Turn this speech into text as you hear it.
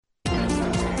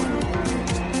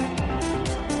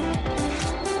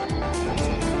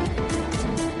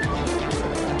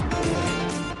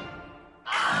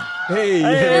Hey,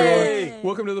 Hey!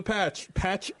 Welcome to the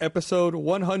Patch episode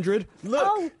 100.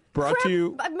 Look, Brought to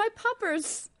you. My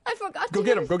poppers. I forgot Go to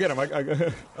get them. Go get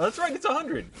them. that's right. It's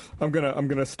 100. I'm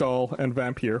gonna stall and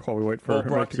vamp here while we wait for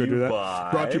Mike to go do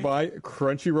that. Brought to you by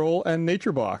Crunchyroll and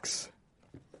NatureBox.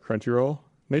 Crunchyroll,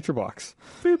 NatureBox.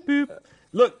 Boop, boop.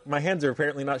 Look, my hands are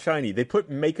apparently not shiny. They put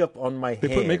makeup on my hands.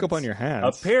 They put makeup on your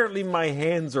hands. Apparently, my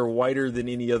hands are whiter than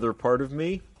any other part of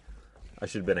me. I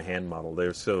should have been a hand model.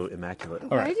 They're so immaculate.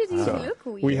 Why did you look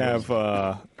weird? We have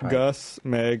Gus,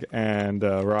 Meg, and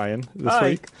Ryan this Hi.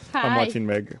 week. Hi. I'm watching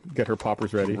Meg get her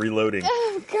poppers ready. Reloading.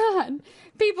 Oh, God.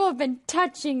 People have been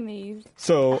touching these.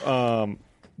 So,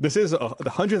 this is the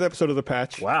 100th episode of the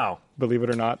Patch. Wow. Believe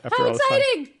it or not. After How all this time.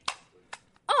 exciting!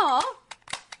 Aw.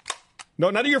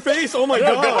 No, not in your face. Oh, my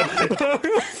God.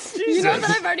 You know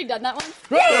that I've already done that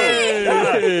one?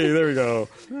 Hey, there we go.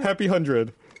 Happy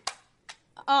 100.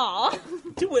 Aw.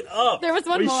 Do it up. There was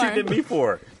one what more. What are you shooting at me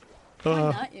for? Why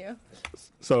not you?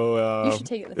 So, You should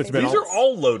take it in the it's face. been These are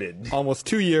all loaded. almost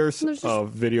 2 years There's just of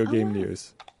video game lot.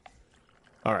 news.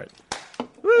 All right.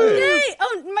 Yay!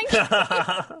 Oh, my...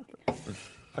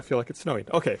 I feel like it's snowing.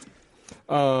 Okay.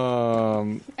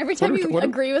 Every time you what-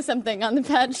 agree with something on the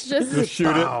patch, just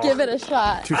shoot it. give it a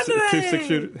shot. 2-6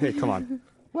 shoot. Hey, come on.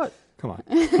 What? Come on.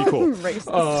 Be cool.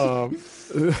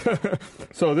 Racist.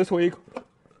 So this week,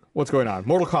 what's going on?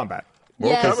 Mortal Kombat.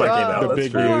 Yes, Kombat came out. The That's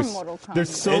big true. news. Mortal Kombat.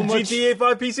 There's so And much. GTA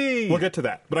 5 PC. We'll get to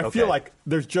that. But I Okay. feel like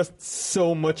there's just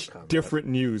so much different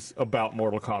news about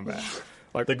Mortal Kombat.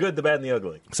 Like, The good, the bad, and the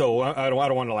ugly. so I don't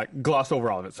want to like gloss over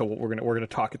all of it. So we're gonna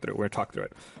talk it through. We're gonna talk through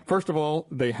it. First of all,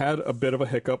 they had a bit of a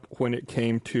hiccup when it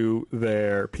came to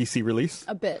their PC release.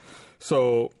 A bit.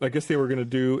 So I guess they were gonna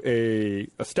do a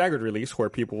staggered release where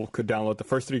people could download the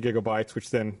first 3 gigabytes, which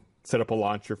then set up a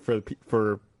launcher for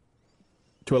to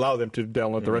allow them to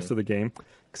download the rest of the game.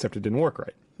 Except it didn't work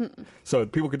right. So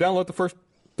people could download the first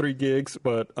 3 gigs,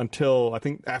 but until I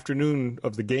think afternoon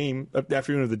of the day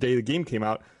the game came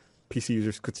out, PC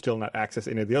users could still not access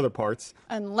any of the other parts.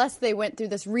 Unless they went through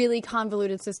this really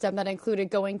convoluted system that included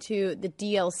going to the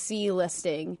DLC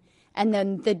listing, and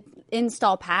then the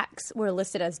install packs were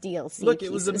listed as DLC Look,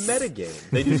 pieces. it was a metagame.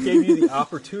 They just gave you the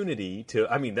opportunity to.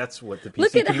 I mean, that's what the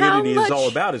Look PC at how community is all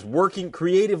much- about: is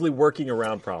creatively working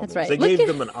around problems. That's right. They Look gave at-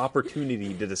 them an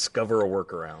opportunity to discover a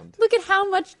workaround. Look at how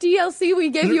much DLC we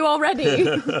gave you already.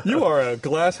 You are a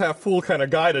glass half full kind of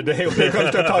guy today when it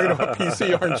comes to talking about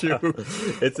PC, aren't you?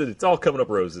 It's all coming up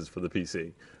roses for the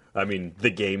PC. I mean, the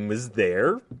game is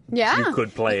there. Yeah. You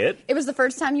could play it. It was the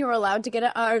first time you were allowed to get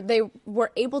it, or they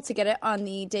were able to get it on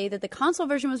the day that the console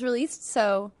version was released,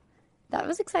 so that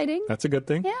was exciting. That's a good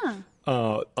thing. Yeah.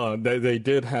 They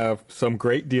did have some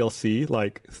great DLC,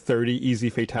 like 30 easy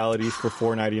fatalities for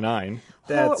 $4.99.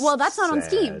 Well, that's not on sad.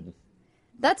 Steam.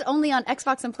 That's only on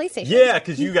Xbox and PlayStation. Yeah,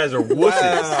 because you guys are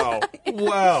wusses.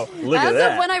 Wow. Look As at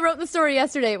that. of when I wrote the story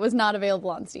yesterday, it was not available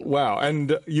on Steam. Wow.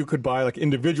 And you could buy like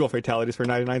individual fatalities for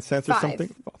 99 cents or 5.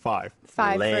 something? 5.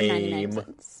 $5 Lame. for 99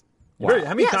 cents. Very-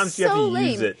 How many times do you have to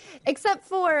lame. use it? Except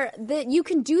for that you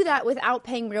can do that without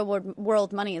paying real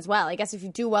world money as well. I guess if you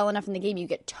do well enough in the game, you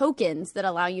get tokens that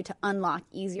allow you to unlock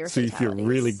easier So if fatalities. you're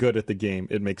really good at the game,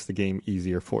 it makes the game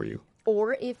easier for you.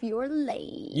 Or if you're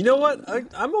lame. You know what?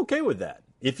 I'm okay with that.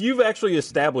 If you've actually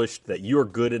established that you're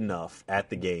good enough at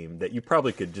the game that you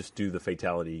probably could just do the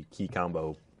fatality key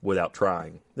combo without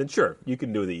trying, then sure, you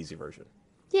can do the easy version.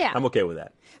 Yeah. I'm okay with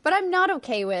that. But I'm not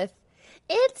okay with,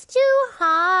 it's too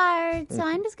hard, so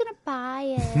I'm just going to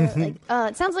buy it. Like,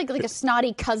 it sounds like a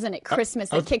snotty cousin at Christmas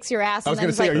that kicks your ass. I was and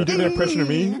going to say, then are you doing an impression of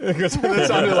me? Because that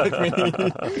sounded like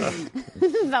me.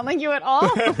 does not like you at all.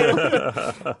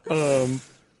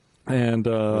 And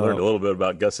We learned a little bit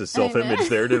about Gus's self-image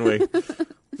there, didn't we?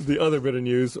 the other bit of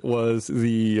news was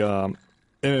the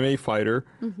MMA fighter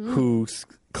who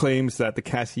claims that the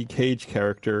Cassie Cage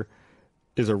character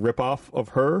is a ripoff of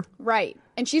her. Right.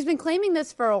 And she's been claiming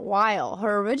this for a while.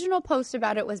 Her original post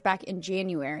about it was back in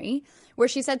January, where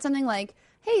she said something like,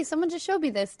 hey, someone just showed me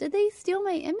this. Did they steal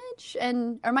my image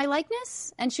or my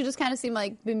likeness? And she just kind of seemed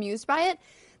like bemused by it.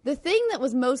 The thing that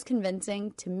was most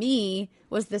convincing to me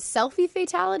was the selfie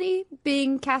fatality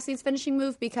being Cassie's finishing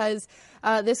move, because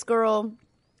this girl,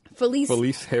 Felice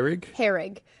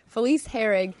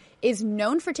Herrig is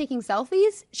known for taking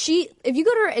selfies. If you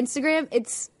go to her Instagram,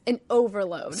 it's an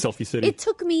overload. Selfie City. It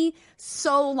took me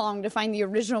so long to find the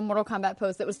original Mortal Kombat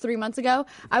post that was 3 months ago.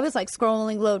 I was like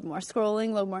scrolling, load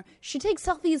more. She takes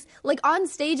selfies like on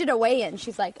stage at a weigh-in.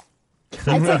 She's like, it's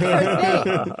like her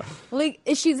thing. Like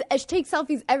she takes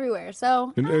selfies everywhere.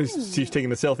 So She's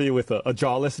taking a selfie with a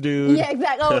jawless dude. yeah,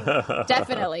 exactly. Oh,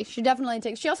 definitely. She definitely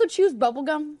takes. She also chews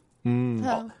bubblegum.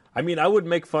 So. I mean, I would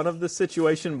make fun of this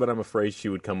situation, but I'm afraid she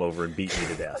would come over and beat me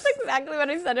to death. That's exactly what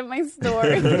I said in my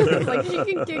story. It's like,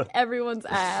 she can kick everyone's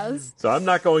ass. So I'm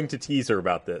not going to tease her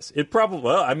about this. It probably,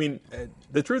 well, I mean,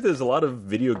 the truth is a lot of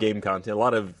video game content, a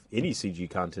lot of any CG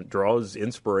content draws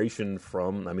inspiration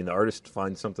from, I mean, the artist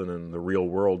finds something in the real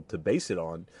world to base it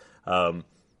on.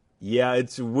 Yeah,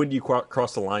 it's when you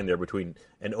cross the line there between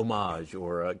an homage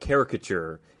or a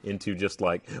caricature into just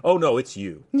like, oh no, it's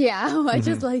you. Yeah, I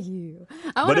just like you.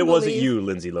 But it wasn't you,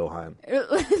 Lindsay Lohan.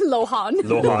 Lohan.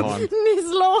 Lohan. Miss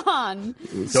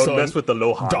Lohan. Don't mess with the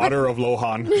Lohan. Daughter of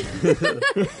Lohan.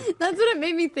 That's what it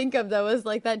made me think of, though, was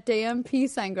like that damn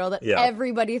peace sign girl that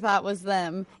everybody thought was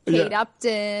them. Kate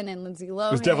Upton and Lindsay Lohan.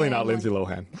 It was definitely not Lindsay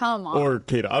Lohan. Come on. Or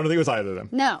Kate. I don't think it was either of them.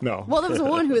 No. No. Well, there was a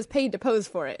woman who was paid to pose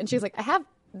for it, and she was like, I have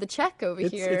the check over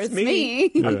here. It's me.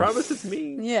 me. I promise it's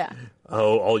me. Yeah.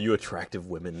 Oh, all you attractive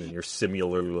women and your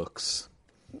similar looks.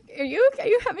 Are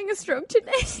you having a stroke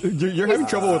today? You're having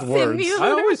trouble with words. I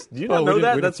always, do you not know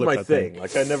that? That's my that thing.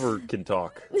 Like, I never can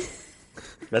talk.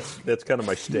 That's kind of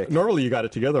my shtick. Normally you got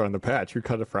it together on the patch. You're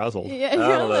kind of frazzled. Yeah,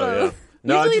 you're a little... Yeah.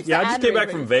 No, I Usually just came back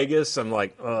from Vegas. I'm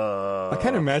like, I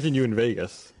can't imagine you in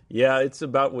Vegas. Yeah, it's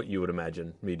about what you would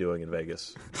imagine me doing in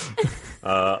Vegas.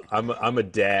 I'm a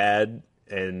dad,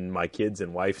 and my kids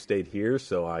and wife stayed here,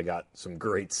 so I got some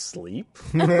great sleep.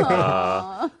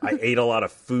 I ate a lot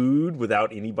of food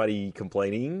without anybody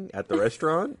complaining at the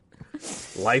restaurant.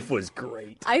 Life was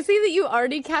great. I see that you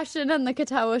already cashed in on the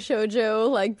Katawa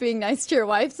Shoujo, like being nice to your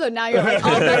wife, so now you're like,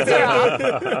 all bets are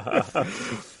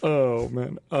off. Oh,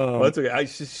 man. Well, that's okay.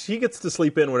 She gets to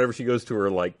sleep in whenever she goes to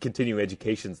her like continuing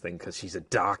education thing because she's a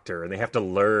doctor and they have to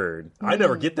learn. I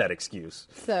never get that excuse.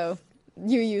 So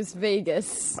you used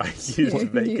Vegas. I used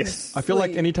Vegas. I feel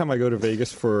like anytime I go to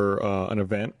Vegas for an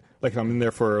event, like if I'm in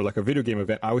there for like a video game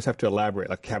event, I always have to elaborate.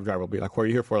 Like cab driver will be like, "What are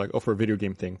you here for?" Like, "Oh, for a video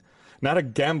game thing." Not a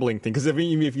gambling thing, because if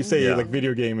you say like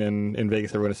video game in Vegas,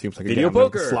 everyone assumes like a video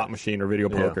gambling poker, slot machine or video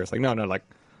poker. It's like no, like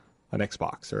an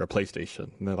Xbox or a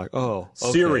PlayStation, and they're like, oh,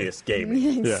 okay. Serious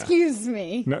gaming. Excuse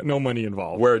me. No money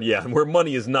involved. Where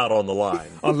money is not on the line,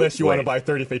 unless you want to buy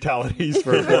 30 fatalities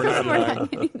for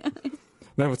 $4.99.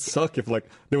 That would suck if like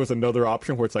there was another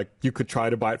option where it's like you could try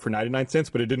to buy it for 99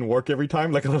 cents, but it didn't work every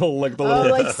time, like a little like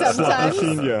slot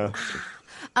machine. Yeah.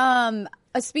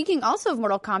 Speaking also of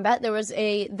Mortal Kombat, there was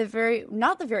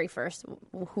not the very first,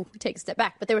 take a step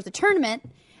back, but there was a tournament.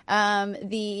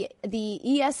 The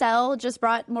ESL just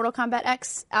brought Mortal Kombat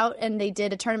X out, and they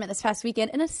did a tournament this past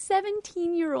weekend, and a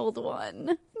 17-year-old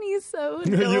won. He's so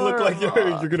adorable. You look like you're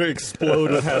going to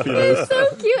explode with happiness. He's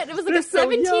so cute. It was like a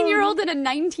 17-year-old and a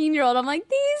 19-year-old. I'm like,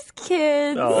 these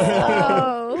kids.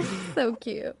 Oh, so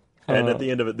cute. And at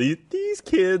the end of it, these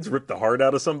kids ripped the heart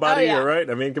out of somebody, all right?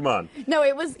 I mean, come on. No,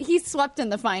 he swept in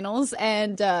the finals,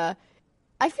 and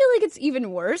I feel like it's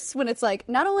even worse when it's like,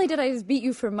 not only did I just beat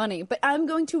you for money, but I'm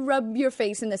going to rub your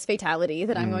face in this fatality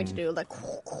that I'm going to do. Like,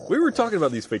 we were talking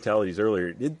about these fatalities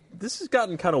earlier. This has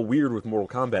gotten kind of weird with Mortal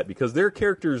Kombat because there are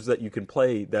characters that you can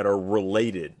play that are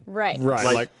related. Right.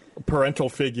 Like parental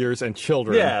figures and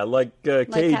children. Yeah, like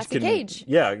Cage can. Cage.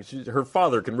 Yeah, her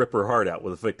father can rip her heart out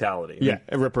with a fatality. Yeah,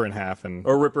 rip her in half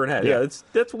or rip her in half. Yeah,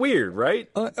 that's weird, right?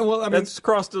 Well, I mean, that's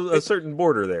crossed a certain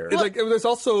border there. Like there's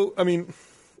also, I mean.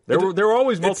 There were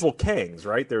always multiple Kangs,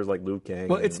 right? There's like Liu Kang.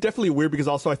 Well, it's definitely weird because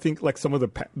also I think like some of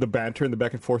the banter and the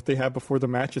back and forth they have before the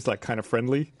match is like kind of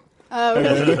friendly. Oh,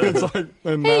 really? It's like,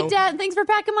 hey, Dad, thanks for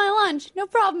packing my lunch. No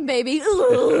problem, baby.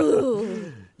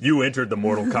 Ooh. You entered the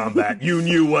Mortal Kombat. You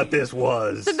knew what this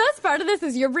was. The best part of this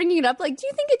is you're bringing it up like, do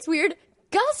you think it's weird?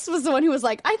 Gus was the one who was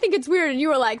like, I think it's weird, and you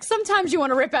were like, sometimes you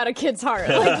want to rip out a kid's heart.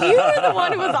 Like, you were the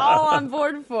one who was all on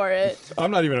board for it.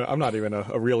 I'm not even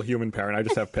a real human parent. I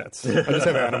just have pets. I just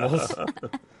have animals.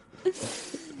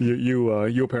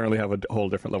 You apparently have a whole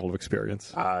different level of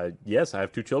experience. Yes, I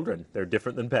have 2 children. They're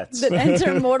different than pets. That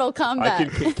enter Mortal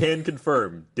Kombat. I can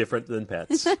confirm, different than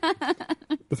pets.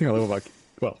 The thing I love about,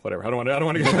 well, whatever. I don't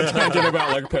want to get on a tangent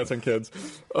about like pets and kids.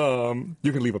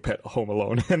 You can leave a pet home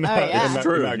alone and not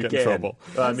get in trouble.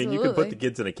 I mean, you can put the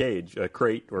kids in a cage, a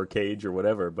crate or a cage or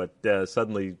whatever, but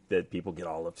suddenly that people get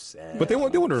all upset. But they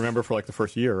won't remember for like the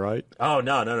first year, right? Oh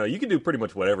no! You can do pretty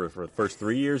much whatever for the first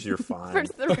 3 years. You're fine.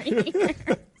 First 3 years.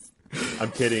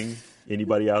 I'm kidding.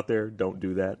 Anybody out there, don't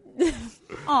do that.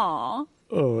 Aw.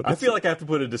 Oh, I feel like I have to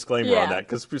put a disclaimer on that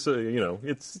because,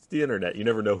 it's the internet. You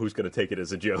never know who's going to take it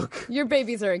as a joke. Your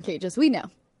babies are in cages. We know.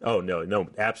 Oh, no,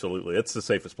 absolutely. It's the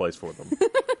safest place for them.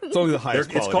 It's only the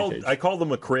highest quality cage. I call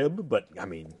them a crib, but, I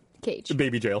mean... Cage.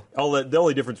 Baby jail. The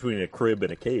only difference between a crib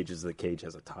and a cage is the cage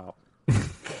has a top.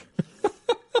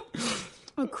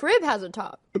 A crib has a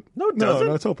top. No, it doesn't.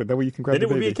 No, it's open. That way you can grab Then the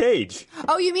it would baby. be a cage.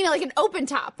 Oh, you mean like an open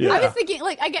top? Yeah. I was thinking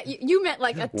like I get you meant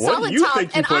like a What solid do you top,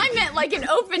 think you and put- I meant like an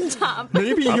open top.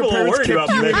 Maybe I'm your a little parents worried kept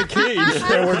about you in that. a cage,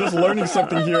 and we're just learning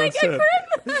something here on Like a set.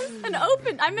 crib, an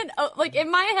open. I meant like in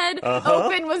my head,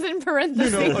 open was in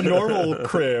parentheses. You know, a normal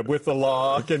crib with a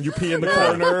lock, and you pee in the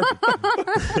corner.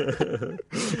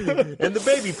 And the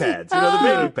baby pads. The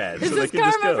baby pads. Is so they this can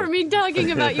just karma go. for me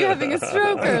talking about you having a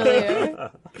stroke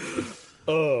earlier?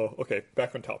 Oh, okay.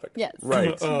 Back on topic. Yes.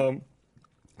 Right.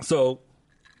 So,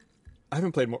 I was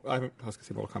going to say Mortal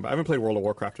Kombat. I haven't played World of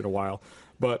Warcraft in a while,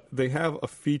 but they have a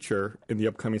feature in the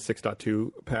upcoming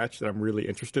 6.2 patch that I'm really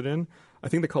interested in. I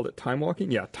think they called it time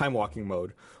walking. Yeah, time walking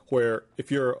mode, where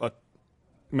if you're a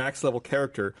max level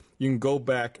character, you can go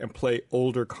back and play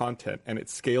older content, and it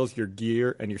scales your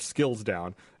gear and your skills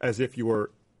down as if you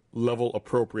were level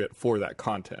appropriate for that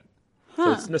content.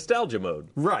 So it's nostalgia mode.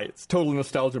 Right, it's total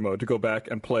nostalgia mode to go back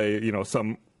and play,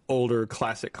 some older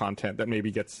classic content that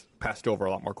maybe gets passed over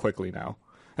a lot more quickly now.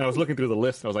 And I was looking through the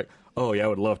list and I was like, oh yeah, I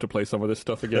would love to play some of this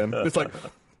stuff again. It's like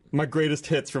my greatest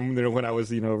hits from when I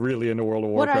was really into World of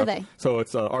Warcraft. What are they? So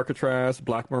it's Arcatraz,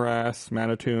 Black Morass,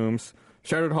 Mana Tombs,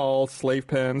 Shattered Hall, Slave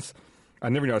Pens. I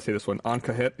never know how to say this one.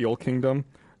 Ankahet, the Old Kingdom,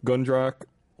 Gundrak,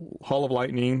 Hall of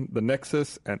Lightning, the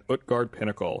Nexus, and Utgard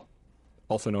Pinnacle,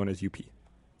 also known as UP.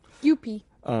 UP.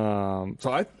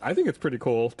 So I think it's pretty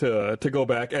cool to go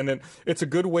back, and then it's a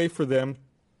good way for them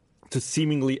to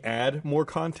seemingly add more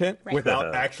content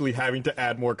without actually having to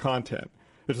add more content.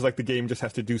 It's just like the game just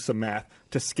has to do some math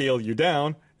to scale you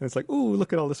down, and it's like, ooh,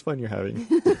 look at all this fun you're having.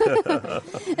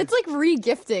 It's like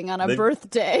re-gifting on a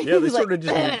birthday. Yeah, they It's sort like, of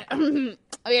just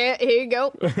yeah, here you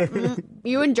go.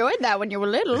 You enjoyed that when you were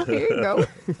little. Here you go.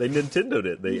 they Nintendo'd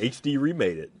it. They HD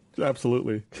remade it.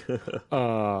 Absolutely.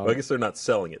 Well, I guess they're not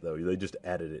selling it though. They just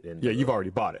added it in. Yeah, you've already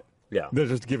bought it. Yeah. They're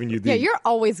just giving you the... Yeah, you're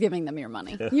always giving them your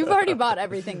money. You've already bought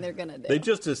everything they're going to do. They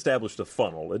just established a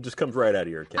funnel. It just comes right out of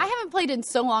your account. I haven't played in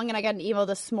so long, and I got an email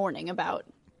this morning about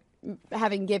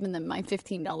having given them my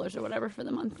 $15 or whatever for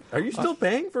the month. Are you still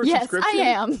paying for a Yes, subscription? I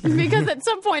am, because at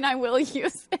some point I will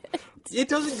use it. It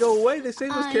doesn't go away. They say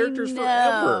those I characters know.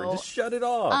 forever. Just shut it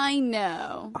off. I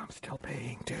know. I'm still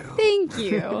paying, too. Thank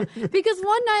you. Because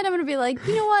one night I'm going to be like,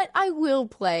 you know what? I will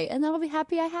play, and then I'll be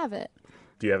happy I have it.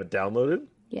 Do you have it downloaded?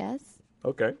 Yes.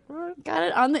 Okay. All right. Got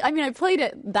it on the... I mean, I played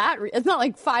it it's not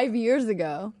like 5 years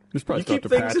ago. There's probably You stuff keep to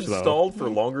things patch, though. installed for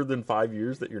longer than 5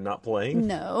 years that you're not playing?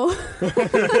 No.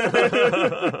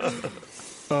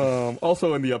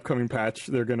 Also, in the upcoming patch,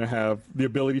 they're going to have the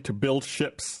ability to build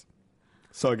ships.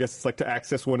 So I guess it's like to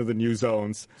access one of the new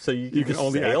zones. So you can just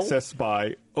only sail? access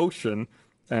by ocean.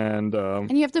 And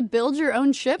And you have to build your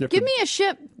own ship? have Give to- me a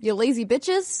ship, you lazy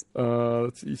bitches.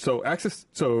 let's see. So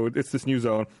it's this new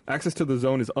zone. Access to the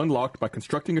zone is unlocked by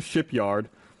constructing a shipyard.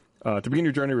 To begin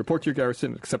your journey, report to your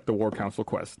garrison and accept the War Council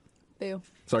quest. Boo.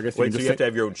 So I guess Wait, you so can you just have to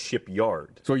have your own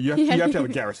shipyard. So you have to have a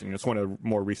garrison. It's one of the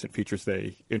more recent features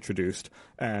they introduced.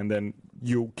 And then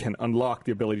you can unlock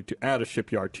the ability to add a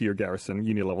shipyard to your garrison.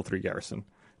 You need a level 3 garrison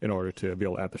in order to be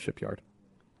able to add the shipyard.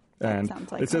 And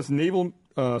sounds like it says naval.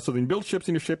 So then build ships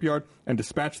in your shipyard and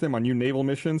dispatch them on new naval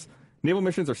missions. Naval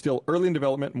missions are still early in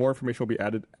development. More information will be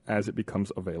added as it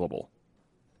becomes available.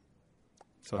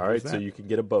 So All right, there's so that. you can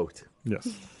get a boat. Yes.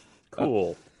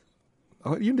 Cool.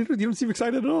 You don't seem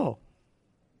excited at all.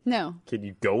 No. Can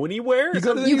you go anywhere? You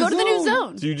go to the You new go to the new zone.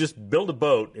 zone. So you just build a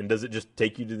boat, and does it just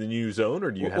take you to the new zone, or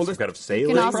do you have well, some there's- kind of You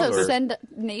sailing? can also or- send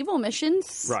naval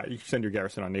missions. Right. You can send your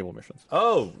garrison on naval missions.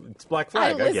 Oh, it's Black I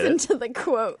Flag. I, get listened it. to the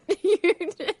quote. You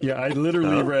did. Yeah, I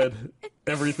literally read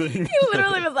everything. You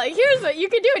literally was like, here's what you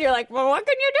can do. And you're like, well, what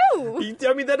can you do?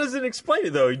 I mean, that doesn't explain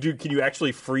it, though. Can you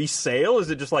actually free sail?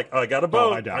 Is it just like, oh, I got a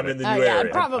boat, I doubt I'm it. in the Oh, new yeah,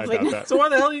 area? probably. I doubt that. So why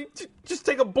the hell you just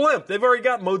take a blimp? They've already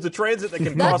got modes of transit that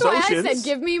can That's cross why oceans. I said,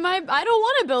 give me my... I don't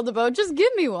want to build a boat. Just give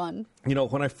me one. You know,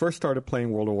 when I first started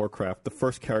playing World of Warcraft, the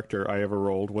first character I ever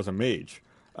rolled was a mage.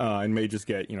 And mages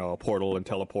get, a portal and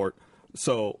teleport.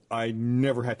 So I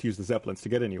never had to use the Zeppelins to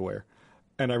get anywhere.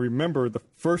 And I remember the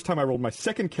first time I rolled my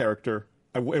second character,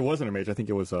 it wasn't a mage. I think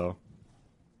it was I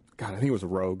think it was a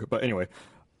rogue. But anyway,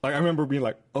 I remember being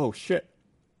like, oh, shit.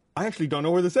 I actually don't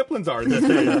know where the Zeppelins are in this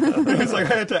game. And it's like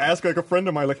I had to ask a friend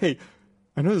of mine, like, hey,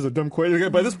 I know this is a dumb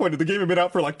question. By this point, the game had been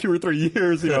out for like 2 or 3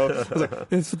 years, I was like,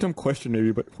 it's a dumb question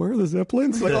maybe, but where are the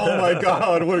Zeppelins? Like, oh my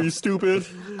God, what are you, stupid?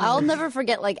 I'll never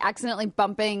forget, like, accidentally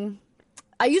bumping...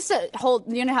 I used to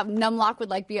hold, have numlock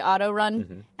would, like, be auto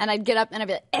run, and I'd get up and I'd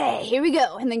be like, hey, here we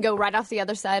go, and then go right off the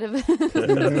other side of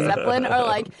the Zeppelin, or,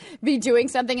 like, be doing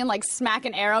something and, like, smack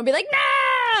an arrow and be like,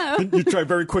 no! You try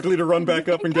very quickly to run back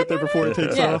up and get there before it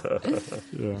takes Yeah. off.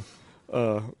 Yeah.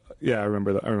 Yeah, I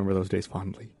remember those days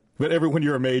fondly. But when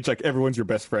you're a mage, like everyone's your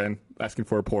best friend, asking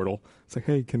for a portal. It's like,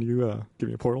 hey, can you give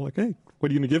me a portal? Like, hey,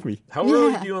 what are you gonna give me? How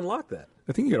early do you unlock that?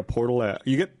 I think you get a portal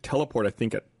you get teleport. I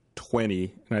think at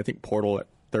 20, and I think portal at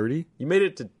 30. You made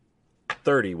it to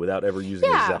 30 without ever using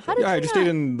a Zeppelin. Yeah, I just stayed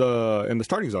in the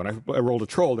starting zone. I rolled a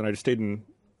troll, and I just stayed in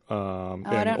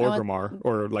Orgrimmar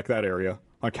or like that area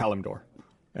on Kalimdor,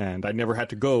 and I never had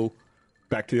to go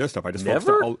back to the other stuff.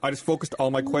 I just focused all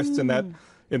my quests in that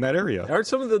area. Aren't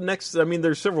some of the next? I mean,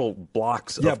 there's several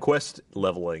blocks of quest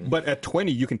leveling. But at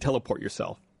 20, you can teleport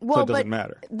yourself, so it doesn't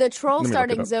matter. The troll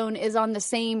starting zone is on the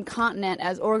same continent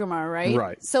as Orgrimmar, right?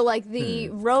 Right. So like the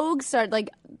rogue start like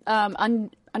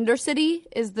Undercity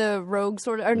is the rogue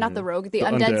sort of, or not the rogue, the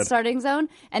undead starting zone,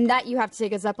 and that you have to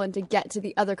take a Zeppelin to get to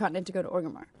the other continent to go to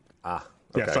Orgrimmar. Ah.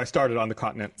 Okay. Yeah, so I started on the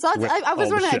continent. So I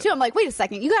was running that too. I'm like, wait a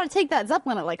second, you got to take that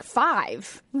Zeppelin at like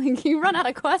 5. Like you run out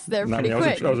of quests there pretty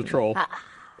quick. I was a troll.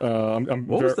 What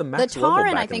was the max the level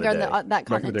Tauren, back I think, in are the day? that Back in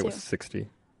continent the day too. was 60.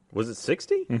 Was it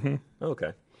 60? Mm-hmm.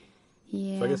 Okay.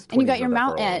 Yeah, So I guess and you 20 got is your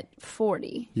not that mount far at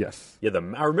 40. Yes. Yeah,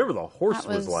 I remember the horse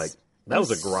was like that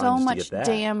was a grind so just much to get that.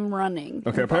 damn running.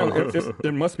 Okay, apparently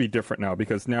it must be different now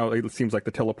because now it seems like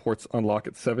the teleports unlock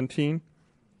at 17.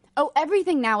 Oh,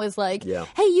 everything now is like, Yeah.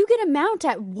 hey, you get a mount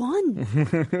at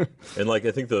 1. And like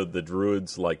I think the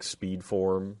druid's like speed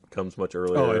form comes much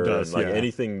earlier. Oh, it does, And, like yeah.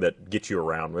 anything that gets you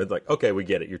around. It's like, okay, we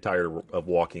get it. You're tired of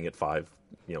walking at 5,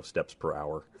 steps per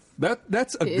hour.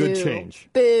 That's a good change.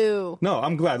 Boo. No,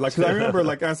 I'm glad. Like, 'cause I remember,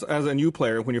 like, as a new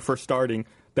player, when you're first starting,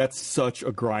 that's such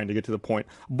a grind to get to the point.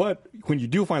 But when you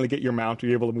do finally get your mount,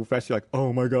 you're able to move fast. You're like,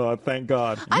 oh my god, thank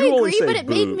God. I You always agree, say but it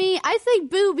boo. made me. I say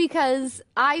boo because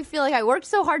I feel like I worked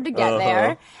so hard to get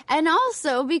there, and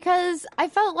also because I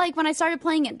felt like when I started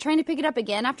playing it, trying to pick it up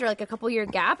again after like a couple year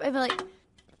gap, I feel like,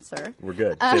 sir, We're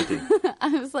good. 50. I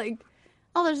was like,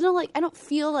 oh, there's no like, I don't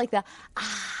feel like the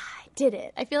I did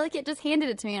it. I feel like it just handed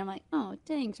it to me, and I'm like, oh,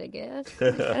 thanks, I guess.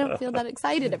 Like, I don't feel that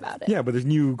excited about it. Yeah, but there's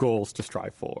new goals to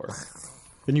strive for,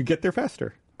 and you get there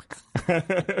faster. I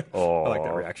like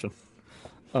that reaction.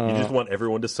 You just want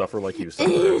everyone to suffer like you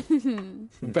suffer.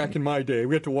 Back in my day,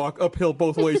 we had to walk uphill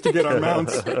both ways to get our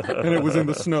mounts, and it was in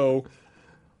the snow.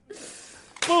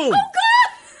 Boom!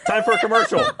 Time for a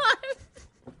commercial.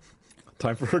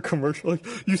 Time for a commercial.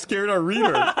 You scared our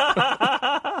reader.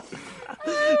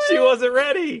 She wasn't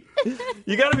ready.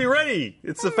 You got to be ready.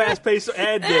 It's a fast-paced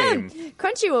ad game.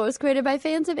 Crunchyroll was created by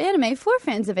fans of anime for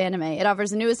fans of anime. It offers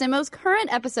the newest and most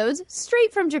current episodes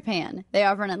straight from Japan. They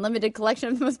offer an unlimited collection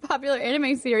of the most popular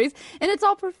anime series, and it's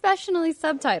all professionally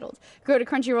subtitled. Go to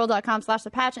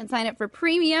crunchyroll.com/thepatch and sign up for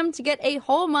premium to get a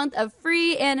whole month of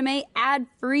free anime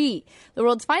ad-free. The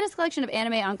world's finest collection of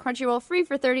anime on Crunchyroll, free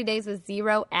for 30 days with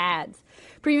 0 ads.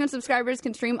 Premium subscribers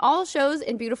can stream all shows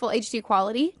in beautiful HD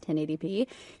quality, 1080p.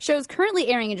 Shows currently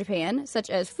airing in Japan, such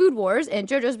as Food Wars and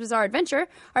JoJo's Bizarre Adventure,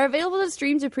 are available to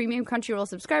stream to premium Crunchyroll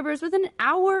subscribers within an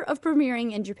hour of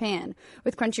premiering in Japan.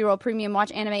 With Crunchyroll Premium,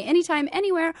 watch anime anytime,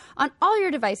 anywhere, on all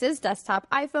your devices, desktop,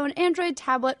 iPhone, Android,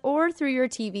 tablet, or through your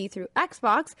TV through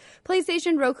Xbox,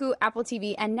 PlayStation, Roku, Apple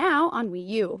TV, and now on Wii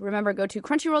U. Remember, go to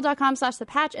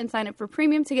crunchyroll.com/thepatch and sign up for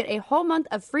premium to get a whole month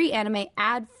of free anime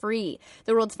ad-free.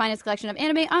 The world's finest collection of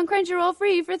anime on Crunchyroll,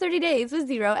 free for 30 days with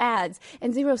 0 ads.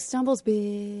 And 0 stumbles big.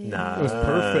 Nice. It was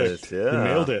perfect. Yeah. You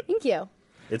nailed it. Thank you.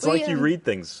 It's like you read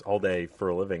things all day for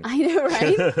a living. I know,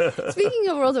 right? Speaking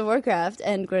of World of Warcraft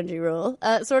and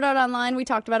Crunchyroll, Sword Art Online, we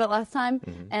talked about it last time,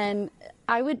 and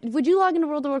would you log into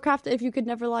World of Warcraft if you could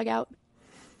never log out?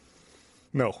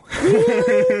 No.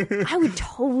 I would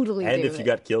totally And do if it. you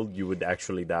got killed, you would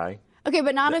actually die. Okay,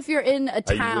 but not if you're in a Are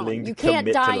you town. willing to You can't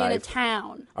commit to die in a life?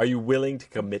 town. Are you willing to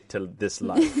commit to this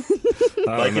life?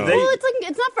 Like no. if they, Well,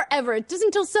 it's not forever. It's just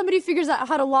until somebody figures out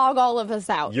how to log all of us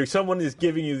out. someone is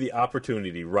giving you the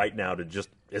opportunity right now to just,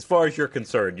 as far as you're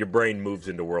concerned, your brain moves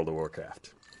into World of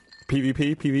Warcraft.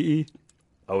 PvP, PvE.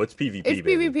 Oh, it's PvP. It's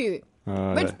baby. PvP.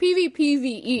 But it's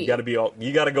PvPvE.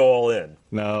 You got to go all in.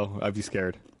 No, I'd be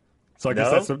scared. So I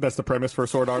No? guess that's the premise for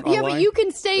Sword Art Yeah, Online. but you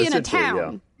can stay in a Essentially, town.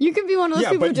 yeah. You can be one of those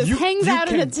people who just hangs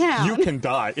out in a town. You can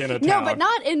die in a town. No, but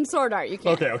not in Sword Art. You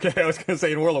can't. Okay. I was going to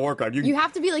say in World of Warcraft. You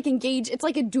have to be like engaged. It's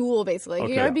like a duel, basically.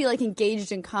 Okay. You got to be like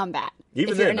engaged in combat.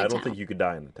 Even if you're then, in a I don't town. think you could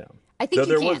die in a town. I think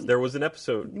Though you can. there was an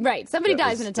episode. Right, somebody that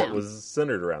dies was- in a town. That was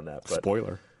centered around that. But,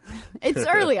 Spoiler. It's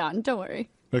early on. Don't worry.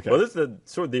 Okay. well,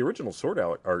 the original Sword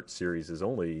Art series is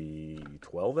only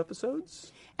 12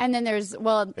 episodes. And then there's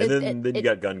And then you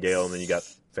got Gun Gale, and then you got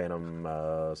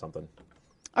Phantom something.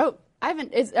 Oh, I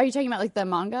haven't. Are you talking about like the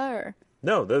manga or?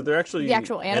 No, they're actually The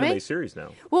actual anime? series now.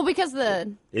 Well, because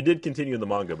It did continue in the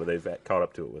manga, but they've caught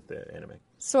up to it with the anime.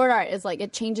 Sword Art is like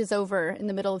it changes over in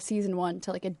the middle of season 1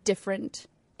 to like a different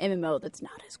MMO that's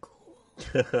not as cool.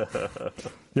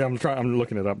 Yeah, I'm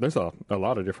looking it up. There's a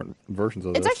lot of different versions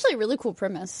of this. It's actually a really cool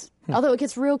premise. Although it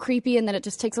gets real creepy and then it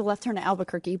just takes a left turn to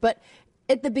Albuquerque. But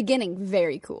at the beginning,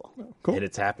 very cool. Cool. And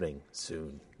it's happening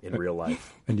soon in real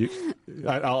life. And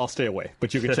I'll stay away,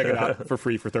 but you can check it out for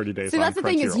free for 30 days. So that's the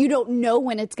thing is you don't know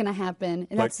when it's going to happen.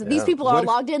 And that's these people are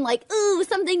logged in like, ooh,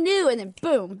 something new. And then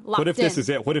boom, locked in. What if this is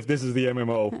it? What if this is the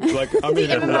MMO? Like, I'm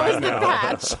in it MMO right is the now.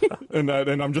 patch. And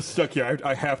I'm just stuck here.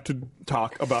 I have to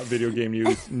talk about video game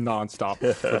news nonstop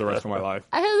for the rest of my life.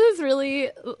 I had this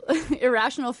really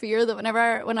irrational fear that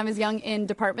when I was young in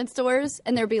department stores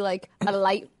and there'd be like a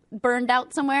light burned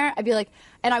out somewhere, I'd be like,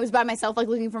 and I was by myself, like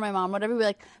looking for my mom, whatever, I'd be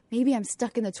like, maybe I'm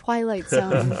stuck in the Twilight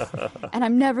Zone and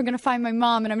I'm never going to find my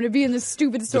mom and I'm going to be in this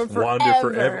stupid store Just wander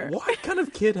forever. What kind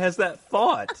of kid has that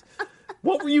thought?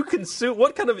 What were you consume?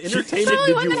 What kind of entertainment Probably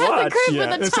did one you that had watch? the crib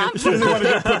with the top. She doesn't want to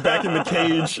get put back in the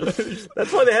cage.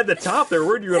 That's why they had the top there.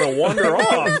 Where you were going to wander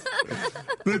off?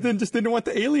 But then just didn't want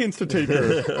the aliens to take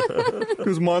her. It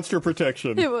was monster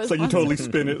protection. It was it's like you totally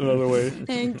spin it another way.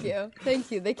 Thank you.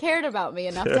 They cared about me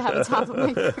enough to have a top of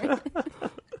my crib.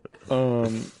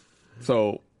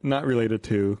 So, not related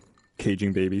to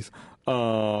caging babies.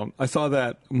 I saw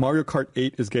that Mario Kart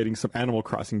 8 is getting some Animal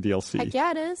Crossing DLC. Heck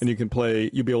yeah, it is. And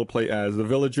you'll be able to play as the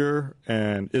villager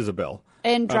and Isabelle.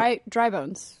 And Dry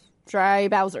Bowser,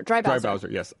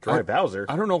 yes. Dry Bowser?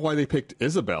 I don't know why they picked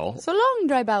Isabelle. So long,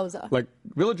 Dry Bowser. Like,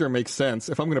 villager makes sense.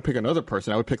 If I'm going to pick another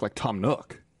person, I would pick like Tom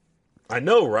Nook. I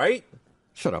know, right?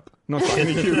 Shut up. No, I'm talking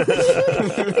to you. Is he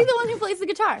the one who plays the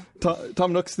guitar?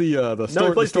 Tom Nook's the store, No,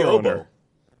 he plays the store the owner. oboe.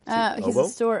 He's Oboe? a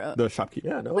store. The shopkeeper.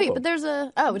 Yeah, no. Wait, oboe. but there's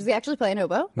a. Oh, does he actually play an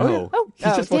oboe? No. Oh, He's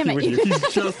just damn fucking it. with you.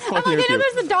 He's just I'm fucking like, with I know you.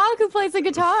 there's a dog who plays the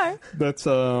guitar. That's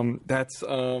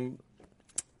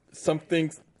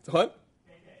something. What?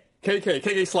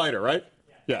 KK Slider, right?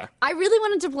 Yeah. I really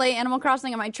wanted to play Animal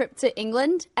Crossing on my trip to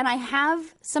England, and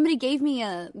somebody gave me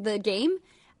the game.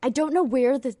 I don't know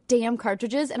where the damn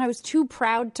cartridge is, and I was too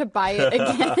proud to buy it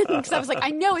again because I was like,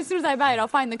 I know as soon as I buy it, I'll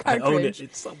find the I cartridge. own it.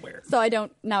 It's somewhere. So I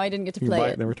didn't get to You play buy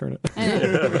it. it, then return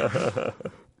it.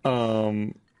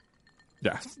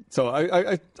 Yeah. So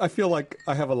I feel like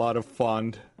I have a lot of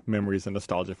fond memories and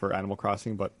nostalgia for Animal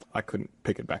Crossing, but I couldn't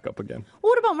pick it back up again.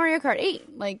 Well, what about Mario Kart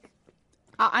 8? Like,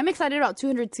 I'm excited about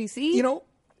 200cc. You know,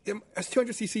 as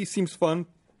 200cc seems fun,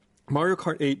 Mario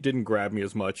Kart 8 didn't grab me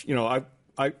as much. You know,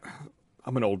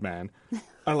 I'm an old man.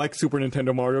 I like Super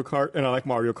Nintendo Mario Kart, and I like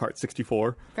Mario Kart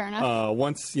 64. Fair enough.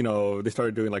 Once, they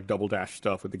started doing like Double Dash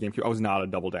stuff with the GameCube, I was not a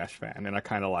Double Dash fan, and I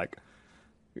kind of like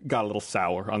got a little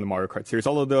sour on the Mario Kart series.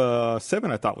 Although the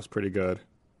 7 I thought was pretty good.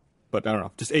 But I don't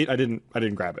know. Just 8, I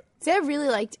didn't grab it. See, I really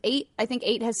liked 8. I think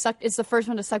 8 it's the first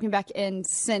one to suck me back in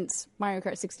since Mario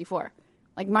Kart 64.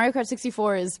 Like, Mario Kart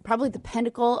 64 is probably the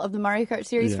pinnacle of the Mario Kart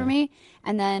series for me.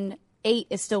 And then 8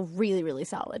 is still really, really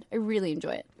solid. I really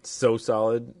enjoy it. So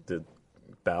solid. The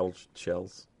battle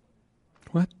shells.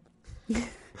 What?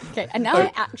 Okay, and now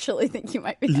I actually think you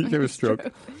might be You gave a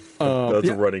stroke. That's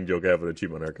a running joke I have an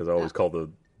achievement there because I always call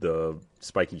the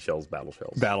spiky shells battle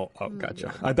shells. Oh,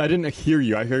 gotcha. I didn't hear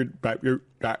you. I heard your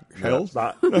shells.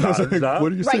 Not- I was like, not-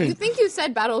 what are you Right, saying? you think you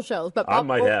said battle shells, but I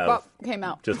might have. came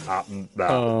out. Just I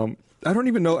don't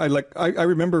even know. I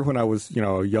remember when I was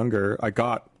younger, I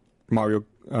got Mario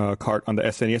Kart on the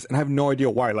SNES, and I have no idea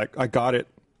why. Like, I got it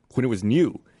when it was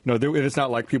new. It's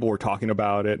not like people were talking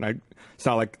about it, and it's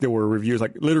not like there were reviews.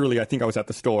 Like, literally, I think I was at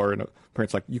the store, and a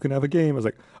parent's like, "You can have a game." I was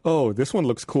like, "Oh, this one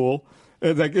looks cool."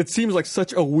 And like, it seems like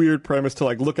such a weird premise to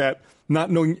like look at, not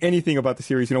knowing anything about the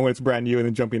series. When it's brand new, and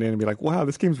then jumping in and be like, "Wow,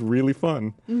 this game's really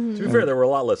fun." Mm-hmm. To be fair, there were a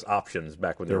lot less options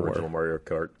back when the There were. original Mario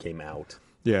Kart came out.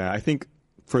 Yeah, I think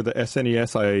for the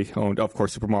SNES, I owned, of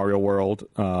course, Super Mario World,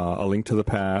 A Link to the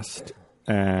Past,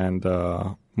 and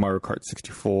Mario Kart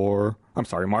 64. I'm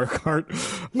sorry, Mario Kart.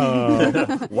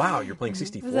 Wow, you're playing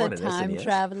 64 It was on a an time SNES.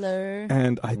 traveler.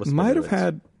 And I Must've might been have nice.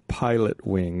 had Pilot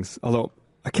Wings, although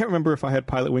I can't remember if I had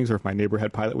Pilot Wings or if my neighbor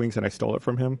had Pilot Wings and I stole it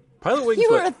from him. Pilot Wings.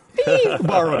 You were a thief.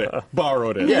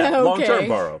 Borrowed it. yeah, Okay. long-term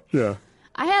borrow. Yeah.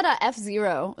 I had a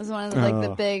F-Zero. It was one of the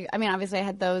big. I mean, obviously, I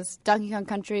had those Donkey Kong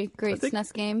Country, great think-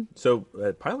 SNES game. So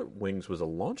Pilot Wings was a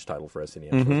launch title for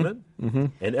SNES, wasn't it? Mm-hmm.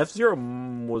 And F-Zero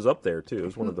was up there, too. It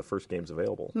was one of the first games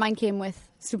available. Mine came with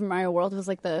Super Mario World. It was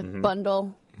like the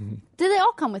bundle. Did they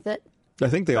all come with it? I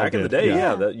think they all Back did. in the day,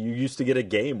 yeah. that you used to get a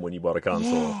game when you bought a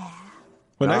console.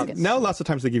 Well, now lots of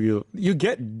times they give you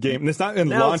get game. And it's not in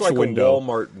Now launch it's like window. a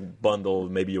Walmart bundle.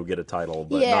 Maybe you'll get a title,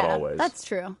 but Yeah, not always. that's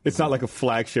true. It's not like a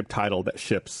flagship title that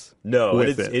ships. No,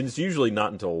 with it's it. usually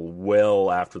not until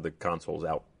well after the console's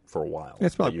out for a while.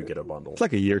 It's about, that you get a bundle. It's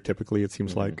like a year typically, it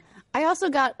seems like. I also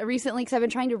got recently, because I've been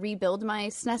trying to rebuild my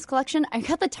SNES collection, I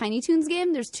got the Tiny Toons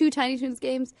game. There's 2 Tiny Toons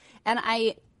games, and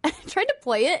I tried to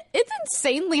play it. It's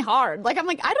insanely hard. Like, I'm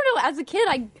like, I don't know, as a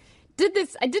kid,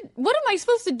 what am I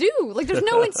supposed to do? Like, there's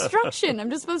no instruction. I'm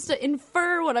just supposed to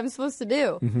infer what I'm supposed to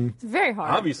do. It's very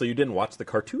hard. Obviously, you didn't watch the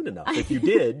cartoon enough. If you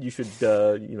did, you should,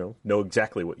 know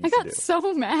exactly what you should do. I got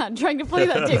so mad trying to play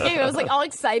that game. I was like all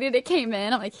excited. It came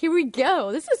in. I'm like, here we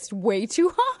go. This is way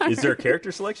too hard. Is there a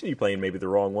character selection? Are you playing maybe the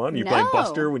wrong one? Are you playing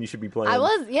Buster when you should be playing?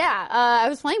 I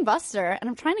was playing Buster, and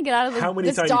I'm trying to get out of How many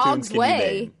this Tiny dog's Toons can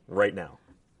way. you name right now?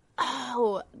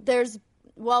 Oh, there's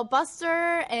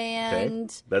Buster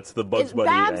and that's the Bugs Bunny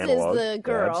Babs analog. is the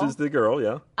girl. Babs is the girl,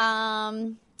 yeah.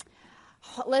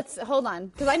 Let's hold on,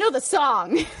 because I know the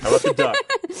song. How about the duck?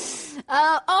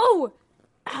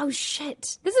 Oh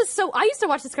shit! This is so. I used to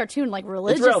watch this cartoon like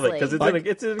religiously. It's relevant because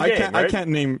it's in a game, right? I can't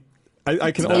name.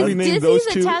 I can only name Dizzy those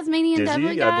the 2. Tasmanian Dizzy,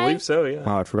 devil guy? I believe so. Yeah.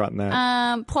 Oh, I'd forgotten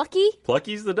that. Plucky.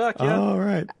 Plucky's the duck. Yeah. Oh,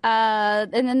 right.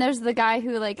 And then there's the guy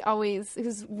who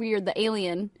who's weird, the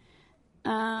alien.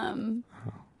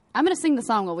 I'm gonna sing the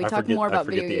song while we talk more about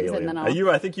video games, and then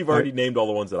I think you've already named all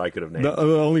the ones that I could have named. The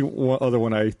only other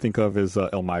one I think of is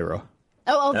Elmira.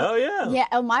 Oh yeah. Yeah,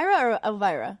 Elmira or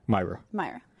Elvira?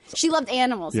 Myra. She loved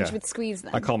animals, and Yeah. she would squeeze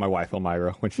them. I call my wife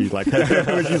Elmira when she's like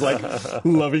when she's like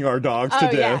loving our dogs to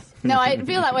death. Yeah. No, I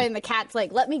feel that way, and the cat's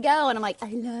like, "Let me go," and I'm like,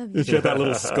 "I love you." She had that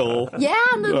little skull. Yeah,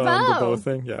 and the bow. The bow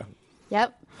thing. Yeah.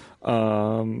 Yep.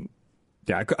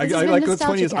 Yeah, This has been what's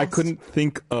funny is I Nostalgia couldn't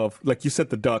think of, like you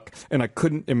said, the duck, and I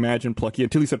couldn't imagine Plucky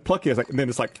until you said Plucky. I was like, and then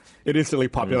it's like it instantly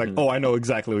popped in, like, oh, I know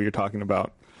exactly what you're talking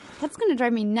about. That's gonna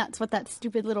drive me nuts. What that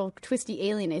stupid little twisty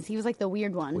alien is? He was like the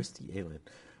weird one. Twisty alien.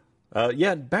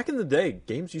 Yeah, back in the day,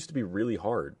 games used to be really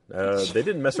hard. They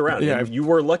didn't mess around. Yeah. You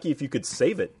were lucky if you could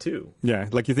save it too. Yeah,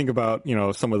 like you think about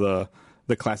some of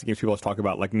the classic games people always talk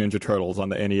about, like Ninja Turtles on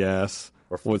the NES.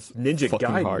 Was Ninja fucking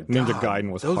Gaiden. hard. God, Ninja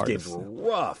Gaiden was those hard. games were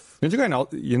rough. Ninja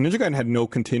Gaiden had no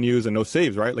continues and no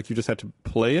saves, right? Like you just had to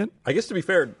play it. I guess to be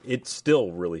fair, it's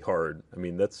still really hard. I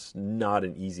mean, that's not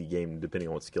an easy game depending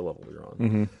on what skill level you're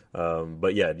on.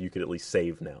 But yeah, you could at least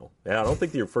save now. Yeah, I don't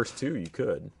think your first 2 you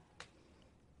could.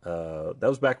 That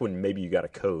was back when maybe you got a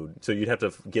code, so you'd have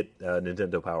to get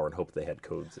Nintendo Power and hope they had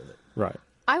codes in it. Right.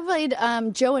 I played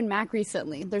Joe and Mac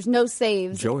recently. There's no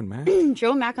saves. Joe and Mac?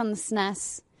 Joe and Mac on the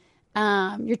SNES.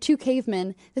 You're 2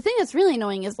 cavemen. The thing that's really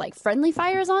annoying is like friendly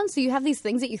fire is on, so you have these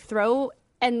things that you throw,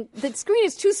 and the screen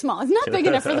is too small. It's not big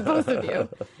enough for the both of you.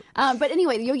 But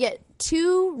anyway, you'll get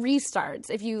 2 restarts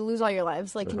if you lose all your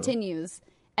lives, like continues.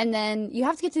 And then you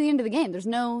have to get to the end of the game. There's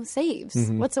no saves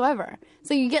whatsoever.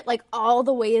 So you get like all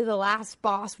the way to the last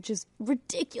boss, which is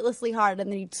ridiculously hard, and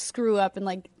then you'd screw up and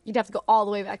like you'd have to go all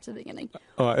the way back to the beginning.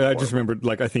 I just remembered,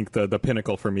 like, I think the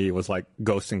pinnacle for me was like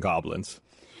Ghosts and Goblins.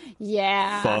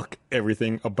 Yeah. Fuck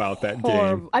everything about that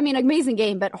game. I mean, amazing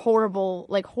game, but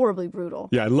horribly brutal.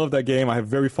 Yeah, I love that game. I have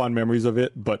very fond memories of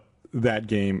it, but that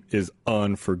game is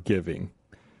unforgiving.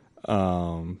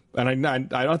 And I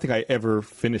don't think I ever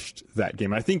finished that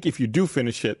game. I think if you do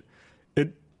finish it,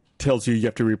 it tells you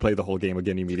have to replay the whole game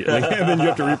again immediately, and then you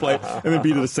have to replay and then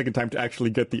beat it a second time to actually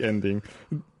get the ending.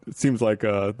 It seems like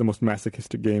the most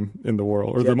masochistic game in the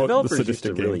world, or the developers sadistic used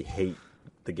to game. really hate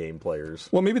the game players.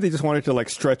 Well, maybe they just wanted to like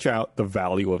stretch out the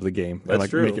value of the game and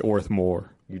like true. make it worth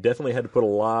more. You definitely had to put a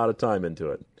lot of time into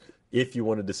it if you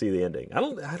wanted to see the ending. I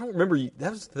don't remember.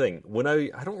 That was the thing. When I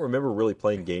don't remember really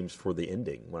playing games for the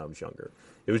ending when I was younger.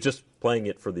 It was just playing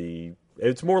it for the.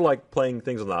 It's more like playing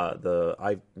things on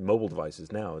the mobile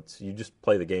devices now. It's you just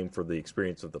play the game for the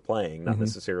experience of the playing, not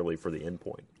necessarily for the end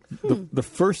point. The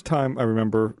first time I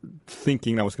remember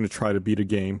thinking I was going to try to beat a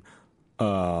game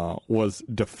was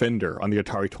Defender on the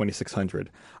Atari 2600.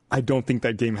 I don't think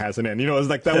that game has an end. It was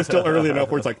like that was still early enough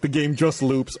where it's like the game just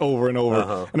loops over and over.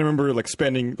 And I remember like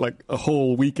spending like a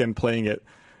whole weekend playing it,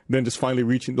 then just finally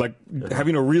reaching like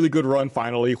having a really good run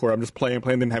finally where I'm just playing,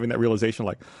 then having that realization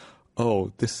like,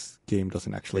 oh, this game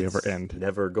doesn't actually ever end.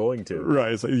 Never going to.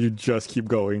 Right, so you just keep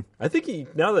going. I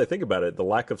think now that I think about it, the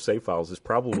lack of save files is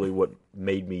probably what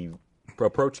made me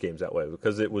approach games that way,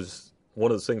 because it was one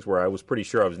of those things where I was pretty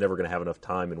sure I was never going to have enough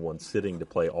time in one sitting to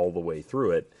play all the way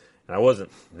through it. And I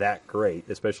wasn't that great,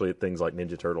 especially at things like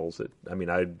Ninja Turtles.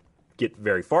 I'd get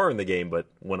very far in the game, but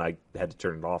when I had to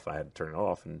turn it off, I had to turn it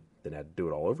off and then had to do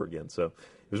it all over again. So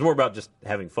it was more about just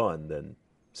having fun than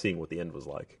seeing what the end was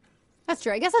like. That's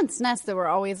true. I guess on SNES, there were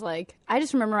always like, I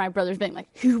just remember my brothers being like,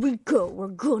 here we go, we're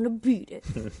going to beat it.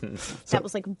 That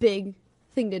was like a big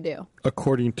thing to do.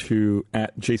 According to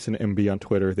 @JasonMB on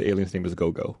Twitter, the alien's name is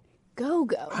Go-Go.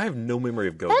 Go-Go. I have no memory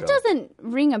of Go-Go. That doesn't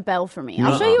ring a bell for me.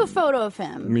 I'll show you a photo of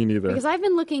him. Me neither. Because I've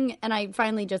been looking, and I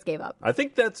finally just gave up. I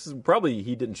think that's probably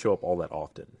he didn't show up all that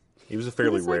often. He was a fairly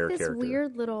It was rare like this character.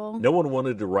 weird little... No one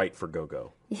wanted to write for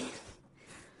Go-Go.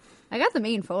 I got the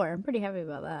main 4. I'm pretty happy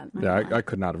about that. Yeah, I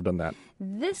could not have done that.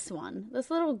 This one. This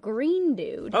little green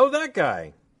dude. Oh, that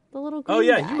guy. The little green Oh,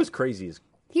 yeah, guy. he was crazy as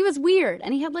He was weird,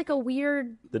 and he had like a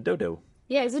weird... the dodo.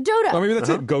 Yeah, he's a dodo. Well, maybe that's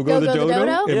it. Go-Go the Go-Go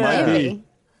Dodo? It Yeah. might Maybe. be.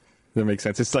 That makes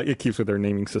sense. It's like it keeps with their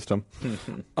naming system.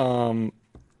 Right,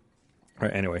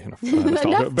 anyway, enough nostalgia.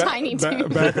 Enough Tiny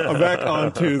Toons. Back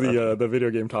onto the video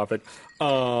game topic. I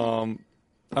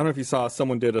don't know if you saw,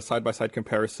 someone did a side-by-side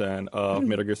comparison of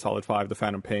Metal Gear Solid 5, The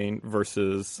Phantom Pain,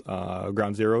 versus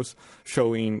Ground Zeroes,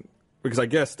 showing... Because I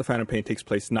guess The Phantom Pain takes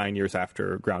place 9 years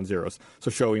after Ground Zeroes. So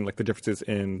showing like the differences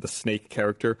in the Snake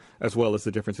character as well as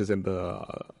the differences in the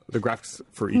graphics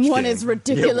for each One game. is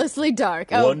ridiculously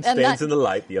dark. One stands in the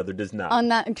light, the other does not. On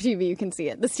that TV, you can see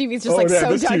it. This TV is just so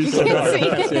this dark TV's you so can't dark, see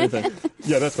I can't see it. anything.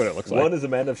 Yeah, that's what it looks like. One is a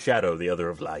man of shadow, the other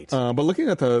of light. But looking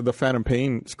at the Phantom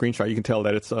Pain screenshot, you can tell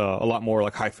that it's a lot more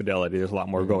like high fidelity. There's a lot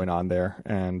more going on there,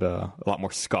 and a lot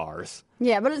more scars.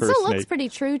 Yeah, but it For still Snake. looks pretty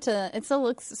true to... It still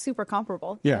looks super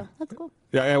comparable. Yeah. So that's cool.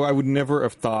 Yeah, I would never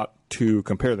have thought to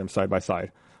compare them side by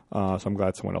side. So I'm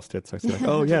glad someone else did. So I see like,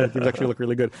 oh yeah, these actually look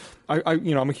really good.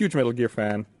 I'm a huge Metal Gear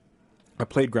fan. I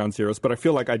played Ground Zeroes, but I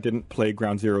feel like I didn't play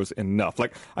Ground Zeroes enough.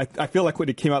 Like I feel like when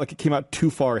it came out, it came out too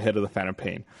far ahead of the Phantom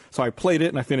Pain. So I played it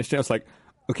and I finished it. I was like,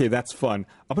 okay, that's fun.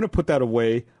 I'm going to put that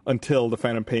away until the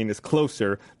Phantom Pain is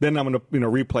closer. Then I'm going to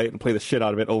replay it and play the shit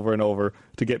out of it over and over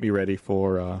to get me ready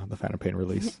for the Phantom Pain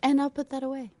release. And I'll put that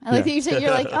away. I like that you said,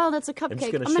 you're like, oh, that's a just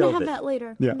cupcake. gonna I'm going to shelve have it. that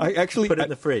later. Yeah, I actually Put it in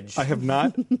the fridge. I have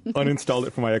not uninstalled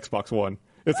it from my Xbox One.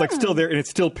 It's like still there and it's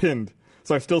still pinned.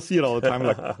 So I still see it all the time.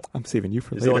 I'm like, I'm saving you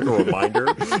for Is it later. like a reminder?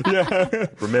 Yeah.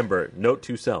 Remember, note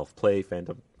to self, play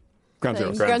Phantom. Ground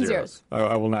Zeroes. Ground Zeroes.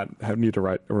 I will not need to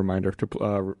write a reminder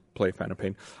to play Phantom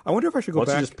Pain. I wonder if I should go Why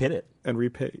don't back you just pin it? and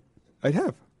repay. I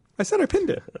have. I said I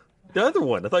pinned it. The other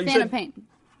one. I thought you Phantom said... Pain.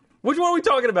 Which one are we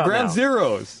talking about Ground now?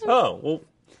 Zeroes. Oh, well,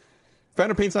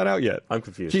 Phantom Pain's not out yet. I'm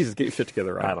confused. Jesus, get your shit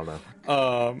together, Ryan. I don't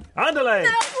know. Andale!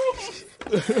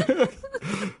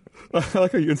 I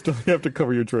like how you instantly have to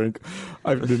cover your drink.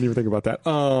 I didn't even think about that.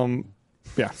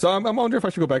 Yeah, so I'm wondering if I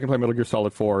should go back and play Metal Gear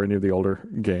Solid 4 or any of the older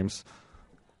games.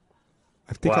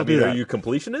 I think I'll do that. Are you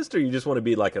completionist, or you just want to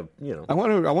be like a, I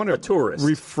want to tourist?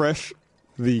 refresh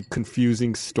the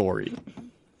confusing story.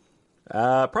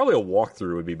 Probably a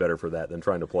walkthrough would be better for that than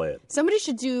trying to play it. Somebody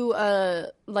should do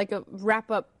like a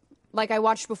wrap-up like I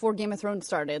watched before Game of Thrones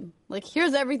started. Like,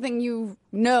 here's everything you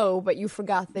know, but you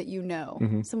forgot that you know.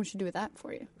 Mm-hmm. Someone should do that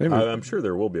for you. Maybe, I'm sure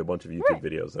there will be a bunch of YouTube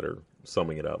videos that are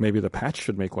summing it up. maybe the patch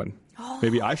should make one.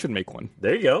 Maybe I should make one.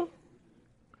 There you go.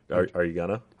 Are you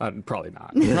gonna? Probably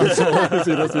not. Let's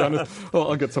be honest. Well,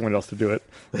 I'll get someone else to do it.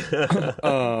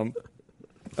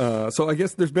 So I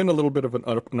guess there's been a little bit of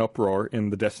an uproar in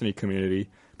the Destiny community.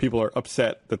 People are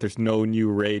upset that there's no new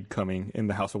raid coming in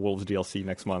the House of Wolves DLC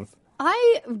next month.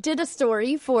 I did a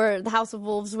story for the House of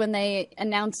Wolves when they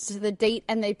announced the date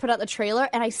and they put out the trailer,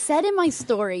 and I said in my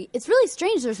story, it's really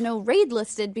strange there's no raid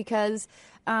listed because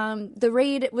there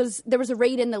was a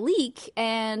raid in the leak,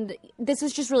 and this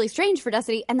was just really strange for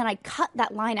Destiny. And then I cut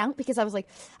that line out because I was like,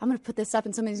 I'm going to put this up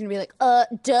and somebody's going to be like,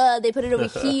 duh, they put it over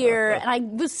here. And I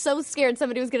was so scared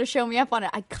somebody was going to show me up on it.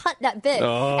 I cut that bit.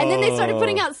 Oh. And then they started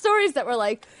putting out stories that were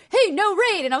like, hey, no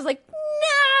raid. And I was like,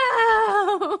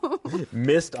 no!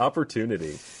 Missed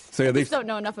opportunity. So yeah, I they've just don't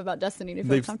know enough about Destiny to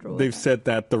feel comfortable they've with that. said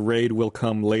that the raid will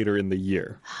come later in the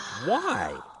year.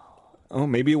 Why? Oh,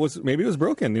 maybe it was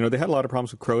broken. They had a lot of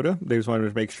problems with Crota. They just wanted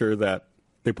to make sure that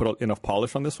they put enough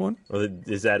polish on this one. Well,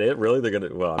 is that it? Really? They're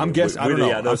gonna? Well, I'm guessing. I don't know.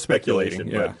 Yeah, no I'm speculation.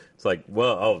 speculating, yeah. But it's like,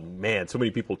 well, oh man, so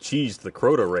many people cheesed the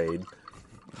Crota raid.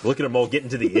 Look at them all getting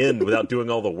to the end without doing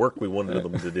all the work we wanted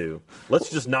them to do. Let's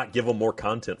just not give them more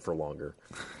content for longer.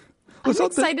 I'm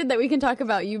excited that we can talk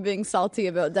about you being salty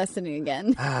about Destiny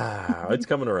again. It's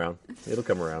coming around. It'll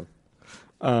come around.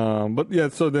 But yeah,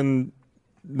 so then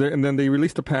they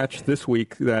released a patch this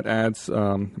week that adds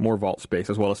more vault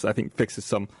space as well as I think fixes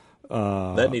some.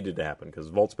 That needed to happen because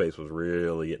vault space was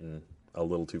really getting a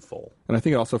little too full. And I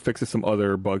think it also fixes some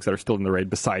other bugs that are still in the raid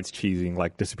besides cheesing,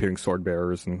 like disappearing sword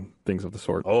bearers and things of the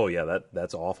sort. Oh yeah,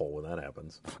 that's awful when that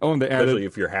happens. Oh, and they Especially added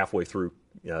if you're halfway through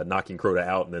knocking Crota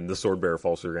out and then the sword bearer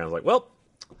falls to the ground. It's like, well,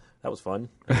 that was fun.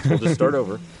 We'll just start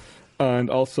over. and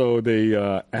also they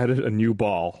added a new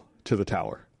ball to the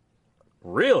tower.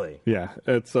 Really? Yeah,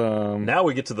 it's Now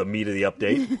we get to the meat of the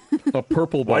update. a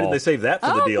purple ball. Why did they save that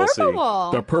for the DLC? Purple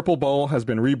ball. The purple ball has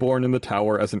been reborn in the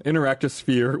tower as an interactive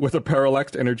sphere with a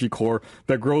parallaxed energy core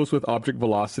that grows with object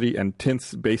velocity and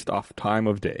tints based off time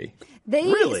of day. They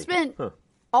Really? spent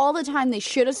all the time they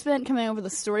should have spent coming up with a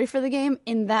story for the game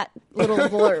in that little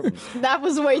blurb. That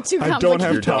was way too complicated. I don't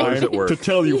have Your dollars time at work. to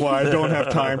tell you why I don't have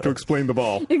time to explain the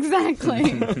ball.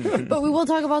 Exactly. But we will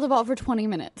talk about the ball for 20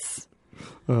 minutes.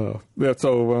 Yeah,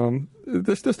 so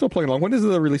they're still playing along. When is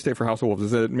the release date for House of Wolves?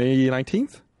 Is it May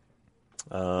 19th?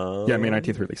 Yeah, May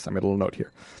 19th release. I made a little note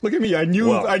here. Look at me. I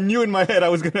knew in my head I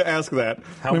was going to ask that.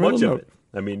 How much of it?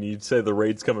 I mean, you'd say the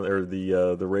raid's coming, or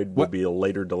the raid will be a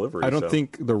later delivery. I don't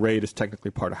think the raid is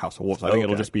technically part of House of Wolves. I think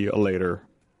it'll just be a later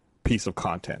piece of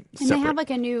content. And they have like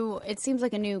a new, it seems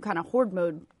like a new kind of horde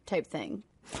mode type thing.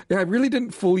 Yeah, I really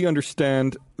didn't fully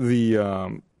understand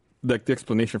the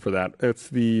explanation for that. It's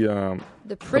the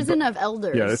Prison of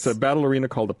Elders. Yeah, it's a battle arena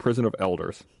called the Prison of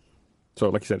Elders. So,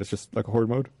 like you said, it's just like a horde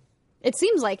mode. It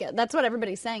seems like it. That's what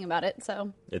everybody's saying about it.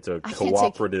 So it's a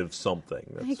cooperative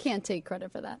something. I can't take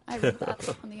credit for that. I read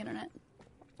that on the internet.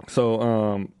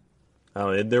 So,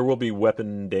 and there will be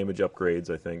weapon damage upgrades,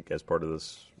 I think, as part of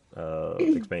this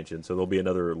expansion. So there'll be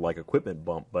another like equipment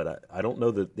bump, but I don't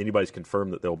know that anybody's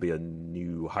confirmed that there'll be a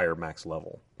new higher max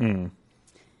level.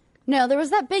 No, there was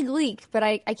that big leak, but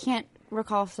I can't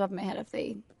recall off the top of my head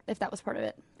if that was part of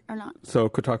it or not. So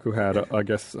Kotaku had, I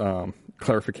guess,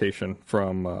 clarification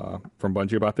from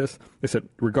Bungie about this. They said,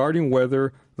 regarding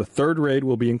whether the third raid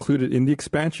will be included in the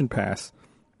expansion pass,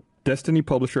 Destiny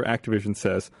publisher Activision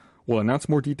says, we'll announce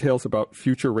more details about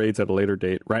future raids at a later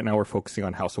date. Right now we're focusing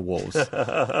on House of Wolves.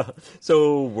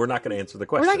 So we're not going to answer the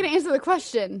question. We're not going to answer the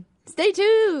question. Stay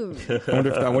tuned.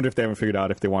 I wonder if they haven't figured out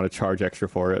if they want to charge extra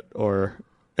for it, or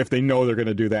if they know they're going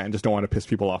to do that and just don't want to piss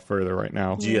people off further right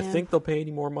now. Do you think they'll pay any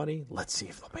more money? Let's see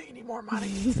if they'll pay any more money.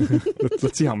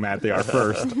 let's see how mad they are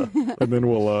first, and then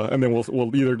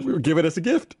we'll either give it as a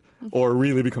gift or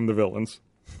really become the villains.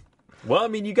 Well, I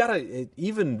mean, you gotta,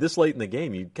 even this late in the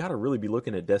game, you gotta really be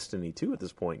looking at Destiny 2 at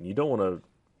this point. You don't want to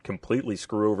completely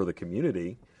screw over the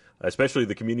community, especially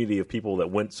the community of people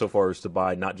that went so far as to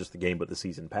buy not just the game but the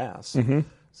season pass.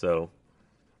 So,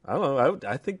 I don't know.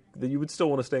 I think that you would still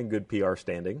want to stay in good PR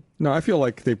standing. No, I feel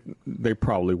like they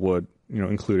probably would,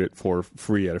 include it for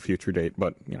free at a future date.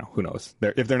 But who knows?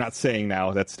 If they're not saying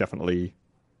now, that's definitely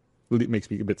makes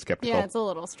me a bit skeptical. Yeah, it's a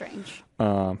little strange. Here,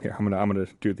 I'm gonna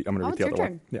read the other your one.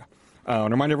 turn. Yeah.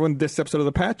 Remind everyone, this episode of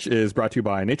The Patch is brought to you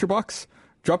by NatureBox.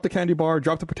 Drop the candy bar,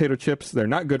 drop the potato chips. They're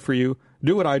not good for you.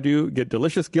 Do what I do. Get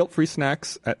delicious, guilt-free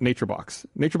snacks at NatureBox.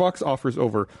 NatureBox offers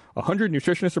over 100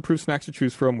 nutritionist-approved snacks to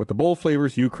choose from with the bold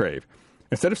flavors you crave.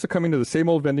 Instead of succumbing to the same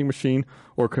old vending machine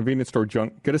or convenience store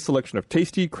junk, get a selection of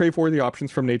tasty, crave-worthy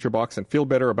options from NatureBox and feel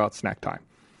better about snack time.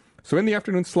 So in the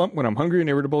afternoon slump, when I'm hungry and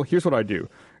irritable, here's what I do.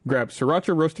 Grab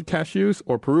Sriracha roasted cashews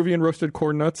or Peruvian roasted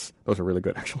corn nuts. Those are really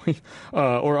good, actually.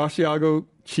 Or Asiago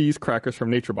cheese crackers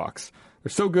from NatureBox. They're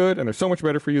so good, and they're so much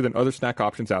better for you than other snack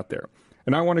options out there.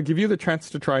 And I want to give you the chance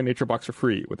to try NatureBox for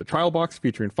free with a trial box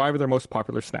featuring 5 of their most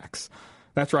popular snacks.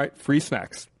 That's right, free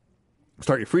snacks.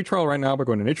 Start your free trial right now by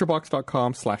going to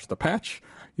naturebox.com/thepatch.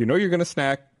 You know you're going to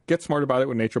snack. Get smart about it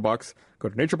with NatureBox. Go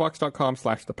to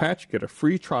naturebox.com/thepatch. Get a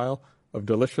free trial of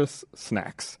delicious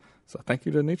snacks. So thank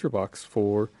you to NatureBox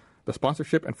for the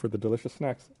sponsorship and for the delicious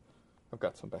snacks. I've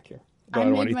got some back here. I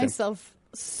made myself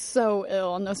so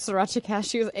ill on those Sriracha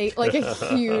cashews. Ate like a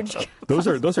huge. Those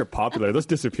are popular. Those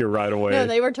disappear right away. No,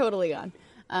 they were totally gone.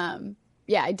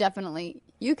 Yeah, I definitely.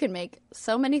 You can make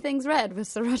so many things red with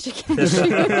Sriracha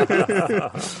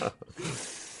cashews.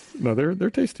 No, they're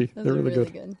tasty. They're really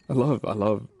good. I love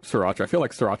Sriracha. I feel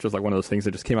like Sriracha is like one of those things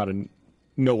that just came out of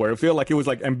nowhere. I feel like it was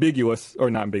like ambiguous, or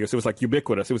not ambiguous. It was like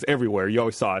ubiquitous. It was everywhere. You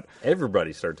always saw it.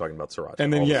 Everybody started talking about Sriracha.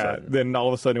 And then then all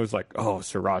of a sudden it was like, oh,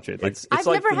 Sriracha. Like, I've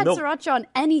like never had Sriracha on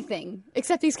anything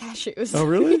except these cashews. Oh,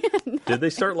 really? Did they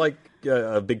start like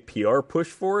a big PR push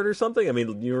for it or something? I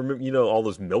mean, you remember, all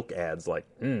those milk ads like,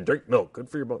 drink milk, good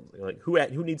for your bones. Like,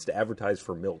 who needs to advertise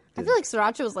for milk? I feel like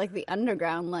Sriracha was like the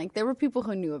underground. Like, there were people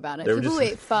who knew about it. People who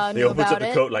ate fun they knew opens about up it.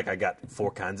 the coat like, I got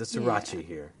 4 kinds of Sriracha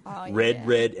here. Oh, red, yeah.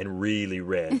 red, and really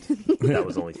red. That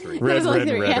was only 3. red, only red,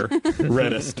 3, redder.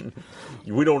 Reddest.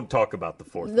 We don't talk about the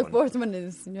 4th one. The 4th one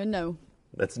is no.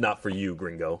 That's not for you,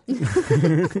 gringo.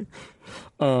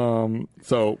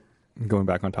 So, going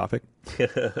back on topic,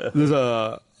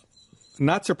 there's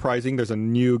not surprising, there's a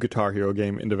new Guitar Hero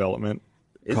game in development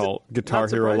called Guitar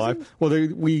Hero Live. Well,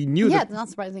 we knew that it's not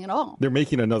surprising at all. they're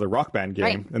making another Rock Band game,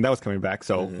 Right. and that was coming back,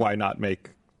 so why not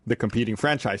make the competing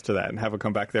franchise to that and have it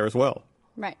come back there as well?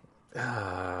 Right. All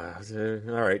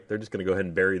right, they're just going to go ahead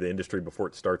and bury the industry before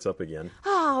it starts up again.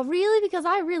 Oh, really? Because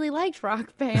I really liked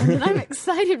Rock Band, and I'm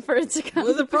excited for it to come.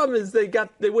 Well, the problem is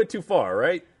they went too far,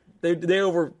 right? They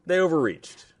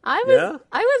overreached. I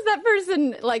was that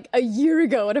person like a year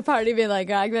ago at a party being like,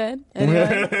 Rock Band? Anyone?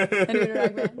 Anyone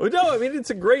Rock Band? Well, no, I mean, it's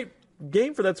a great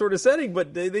game for that sort of setting,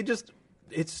 but they just...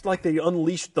 It's like they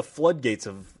unleashed the floodgates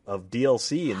of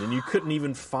DLC, and then you couldn't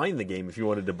even find the game if you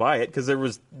wanted to buy it because there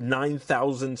was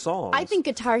 9,000 songs. I think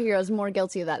Guitar Hero is more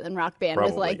guilty of that than Rock Band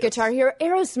with like yes. Guitar Hero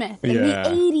Aerosmith in the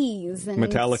 80s and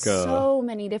Metallica. so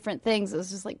many different things. It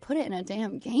was just like, put it in a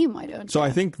damn game, why don't you? So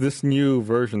I think this new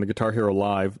version, the Guitar Hero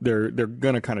Live, they're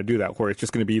going to kind of do that, where it's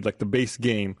just going to be like the base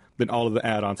game, then all of the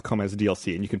add-ons come as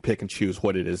DLC, and you can pick and choose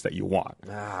what it is that you want.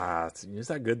 Is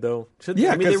that good, though?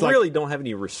 Yeah, I mean, they like, really don't have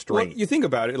any restraint. Well, you think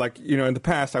about it, like, in the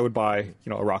past, I would buy,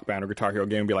 a Rock Band or Guitar Hero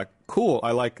game and be like, cool,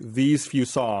 I like these few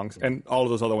songs, and all of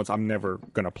those other ones, I'm never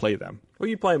going to play them. Well,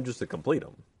 you play them just to complete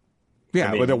them.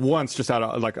 Yeah, but at once, just out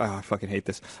of, like, I fucking hate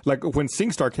this. Like, when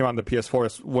SingStar came out on the PS4,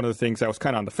 it's one of the things I was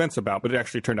kind of on the fence about, but it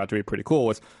actually turned out to be pretty cool,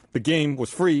 was the game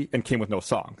was free and came with no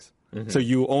songs. Mm-hmm. So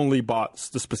you only bought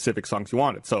the specific songs you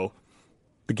wanted. So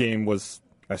the game was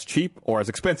as cheap or as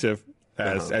expensive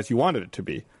as you wanted it to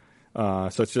be.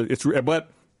 So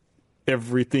but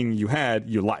everything you had,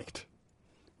 you liked.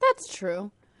 That's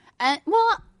true. And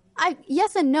well,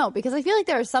 yes and no, because I feel like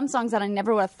there are some songs that I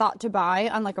never would have thought to buy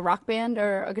on like a Rock Band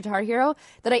or a Guitar Hero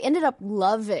that I ended up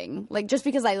loving, like just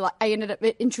because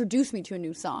it introduced me to a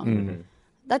new song. Mm-hmm.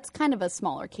 That's kind of a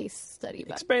smaller case study.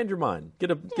 But. Expand your mind. Get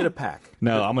a pack.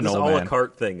 No, I'm an old man. This a la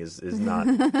carte thing is not.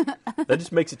 That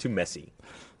just makes it too messy.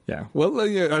 Yeah. Well,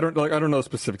 I don't know the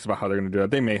specifics about how they're going to do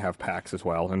it. They may have packs as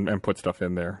well and put stuff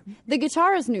in there. The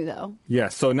guitar is new though. Yeah.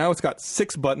 So now it's got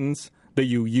 6 buttons that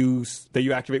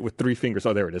you activate with 3 fingers.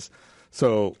 Oh, there it is.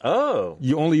 So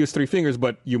you only use 3 fingers,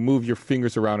 but you move your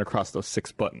fingers around across those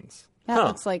 6 buttons. That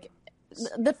looks like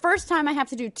the first time I have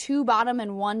to do 2 bottom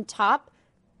and 1 top.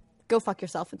 Go fuck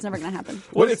yourself. It's never going to happen.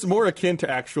 Well, it's more akin to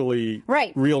actually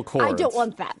real chords. I don't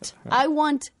want that. I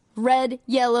want red,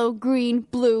 yellow, green,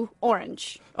 blue,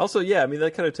 orange. Also, yeah, I mean,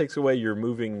 that kind of takes away your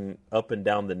moving up and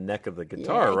down the neck of the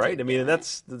guitar, right? I mean, and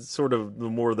that's sort of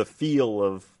more the feel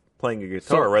of playing a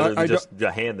guitar rather than just a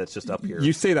hand that's just up here.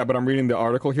 You say that, but I'm reading the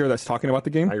article here that's talking about the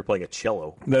game. Now you're playing a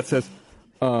cello. That says,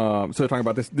 so they're talking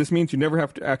about this. This means you never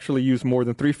have to actually use more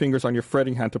than 3 fingers on your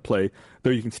fretting hand to play, though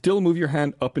you can still move your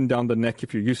hand up and down the neck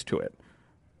if you're used to it.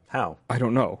 How? I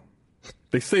don't know.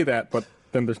 They say that, but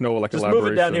then there's no just elaboration.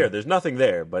 Move it down here. There's nothing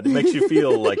there, but it makes you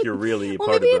feel like you're really well,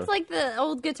 part of maybe it's like the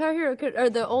old Guitar Hero or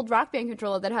the old Rock Band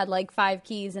controller that had like 5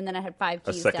 keys and then it had 5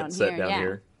 keys a second set down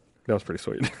here. That was pretty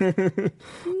sweet.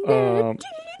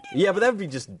 Yeah, but that would be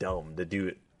just dumb to do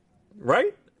it,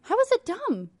 right? How is it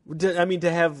dumb? I mean,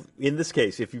 to have, in this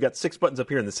case, if you've got 6 buttons up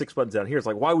here and the 6 buttons down here, it's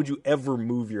like, why would you ever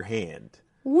move your hand?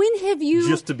 When have you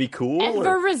just to be cool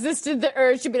ever resisted the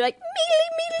urge to be like, me?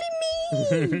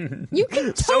 You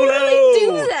can totally Solo!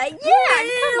 do that. Yeah,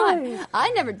 come on. I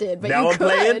never did, but now you I'm could.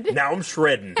 Playing, now I'm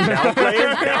shredding. Now I'm playing,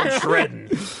 now I'm shredding.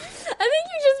 I think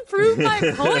you just proved my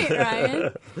point,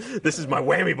 Ryan. This is my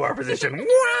whammy bar position.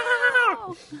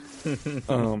 Wow!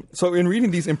 So in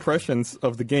reading these impressions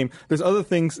of the game, there's other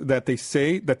things that they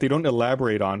say that they don't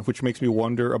elaborate on, which makes me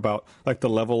wonder about like the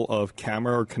level of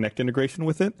camera or Kinect integration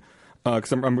with it.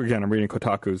 Because I'm reading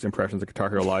Kotaku's impressions of Guitar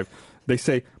Hero Live. They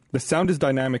say the sound is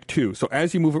dynamic too. So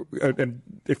as you move, and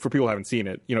if for people who haven't seen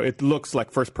it, it looks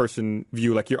like first-person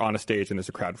view, like you're on a stage and there's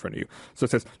a crowd in front of you. So it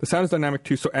says the sound is dynamic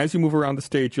too. So as you move around the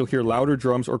stage, you'll hear louder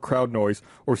drums or crowd noise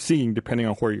or singing depending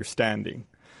on where you're standing.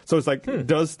 So it's like,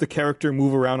 does the character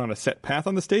move around on a set path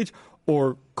on the stage,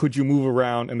 or could you move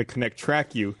around and the Kinect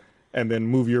track you? And then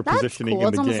move your positioning cool.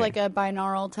 in the game. It's almost like a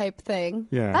binaural type thing.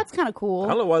 Yeah. That's kind of cool. I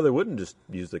don't know why they wouldn't just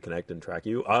use the Kinect and track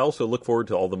you. I also look forward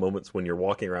to all the moments when you're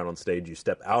walking around on stage, you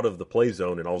step out of the play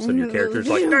zone, and all of a sudden your character's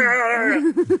like,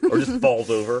 or just falls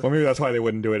over. Well, maybe that's why they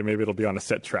wouldn't do it. Maybe it'll be on a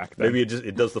set track then. Maybe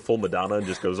it does the full Madonna and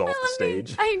just goes off the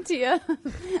stage. Idea.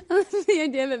 The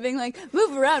idea of it being like,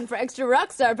 move around for extra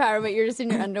rock star power, but you're just in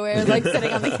your underwear, like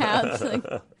sitting on the couch,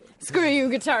 like... Screw you,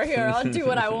 Guitar Hero. I'll do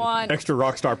what I want. Extra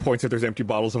Rockstar points if there's empty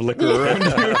bottles of liquor around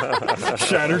you.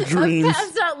 Shattered dreams.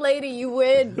 Passed out lady, you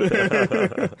win. Maybe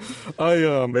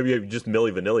you just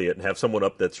Milli Vanilli it and have someone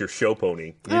up that's your show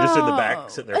pony. You're just in the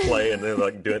back sitting there playing and they're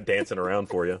like dancing around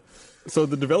for you. So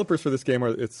the developers for this game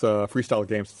it's Freestyle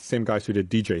Games, the same guys who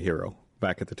did DJ Hero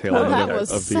back at the tail end that of was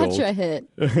the such old. a hit.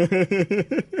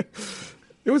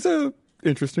 It was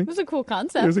interesting. It was a cool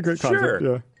concept. It was a great concept. Sure.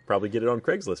 Yeah. Probably get it on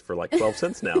Craigslist for like 12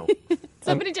 cents now.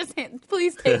 Somebody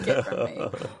please take it from me.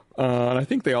 And I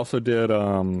think they also did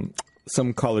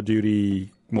some Call of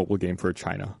Duty mobile game for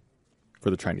China, for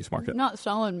the Chinese market. Not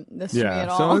selling this to me at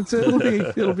so all.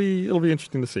 it'll be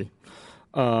interesting to see.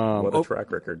 What a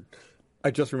track record!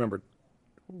 I just remembered.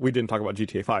 We didn't talk about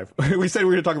GTA 5. We said we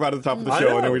were going to talk about it at the top of the I show,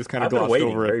 know. and then we just kind of I've been glossed waiting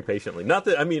over very it. patiently. Not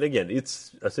that, I mean, again,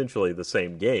 it's essentially the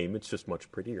same game. It's just much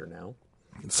prettier now.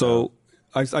 So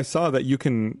I saw that you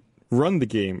can run the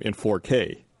game in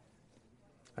 4K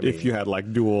if you had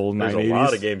like dual 980s. There's a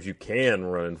lot of games you can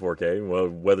run in 4K, well,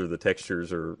 whether the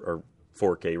textures are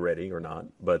 4K ready or not.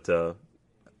 But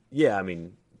yeah, I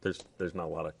mean, there's not a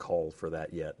lot of call for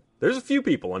that yet. There's a few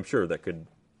people, I'm sure, that could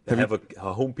have a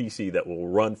home PC that will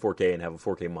run 4K and have a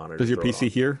 4K monitor. Does your PC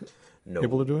here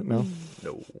able to do it? No.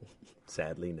 No.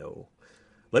 Sadly, no.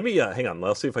 Let me hang on.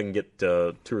 Let's see if I can get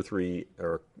 2 or 3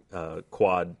 or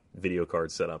quad video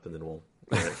cards set up, and then we'll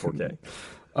run it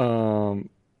 4K.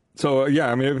 So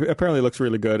yeah, I mean, it apparently looks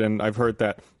really good, and I've heard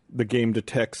that the game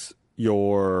detects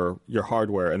your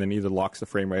hardware and then either locks the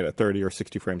frame rate at 30 or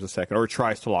 60 frames a second, or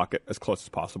tries to lock it as close as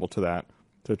possible to that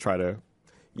to try to.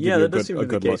 Yeah, that does seem to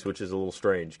be the case, which is a little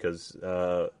strange because,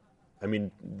 I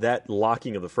mean, that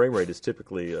locking of the frame rate is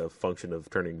typically a function of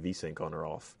turning VSync on or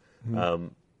off. Mm-hmm.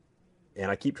 And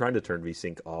I keep trying to turn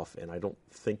VSync off, and I don't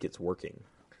think it's working.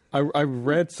 I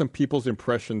read some people's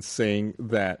impressions saying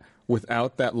that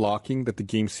without that locking, that the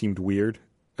game seemed weird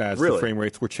as the frame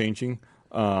rates were changing.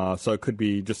 So it could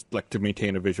be just like to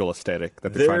maintain a visual aesthetic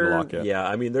that they're trying to lock it. Yeah,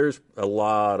 I mean, there's a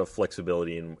lot of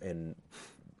flexibility in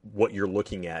what you're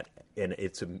looking at and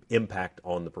its impact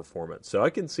on the performance. So I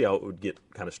can see how it would get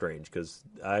kind of strange because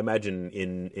I imagine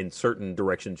in certain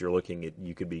directions you're looking at,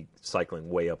 you could be cycling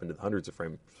way up into the hundreds of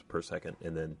frames per second,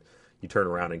 and then you turn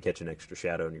around and catch an extra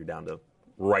shadow and you're down to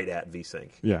right at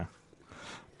VSync. Yeah.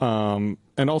 And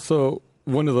also,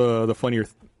 one of the funnier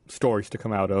stories to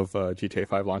come out of GTA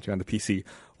 5 launching on the PC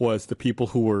was the people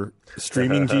who were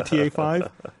streaming GTA 5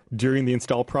 during the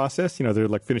install process. You know, they're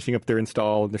like finishing up their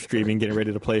install and they're streaming, getting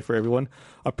ready to play for everyone.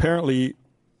 Apparently,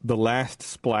 the last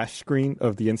splash screen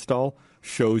of the install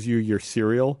shows you your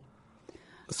serial.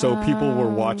 So people were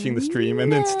watching the stream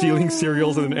and then stealing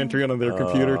serials and then entering it on their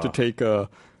computer to take the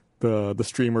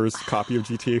streamer's copy of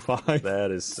GTA 5. That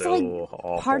is so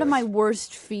awful. Part of my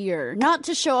worst fear. Not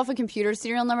to show off a computer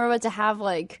serial number, but to have,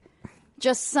 like,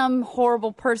 just some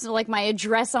horrible person, like, my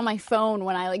address on my phone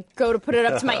when I, like, go to put it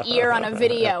up to my ear on a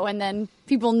video, and then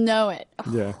people know it.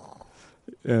 Oh. Yeah.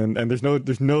 And there's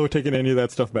no taking any of that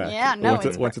stuff back. Yeah, no,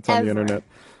 once it's on the internet.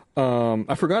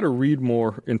 I forgot to read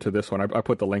more into this one. I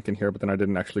put the link in here, but then I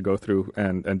didn't actually go through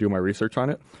and do my research on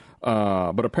it.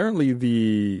 But apparently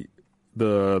the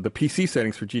PC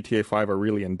settings for GTA 5 are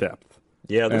really in depth.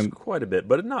 Yeah, there's quite a bit,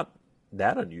 but not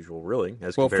that unusual, really,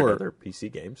 as compared to other PC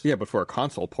games. Yeah, but for a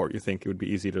console port, you think it would be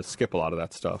easy to skip a lot of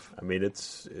that stuff. I mean,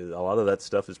 a lot of that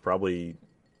stuff is probably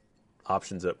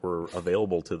options that were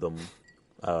available to them,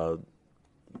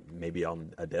 maybe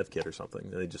on a dev kit or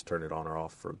something. They just turn it on or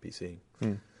off for a PC.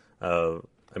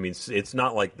 I mean, it's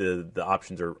not like the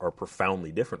options are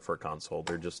profoundly different for a console.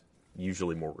 They're just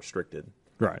usually more restricted.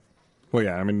 Right. Well,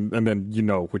 yeah, I mean, and then you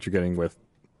know what you're getting with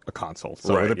a console.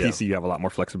 So with a PC, you have a lot more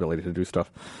flexibility to do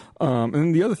stuff. And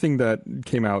then the other thing that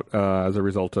came out as a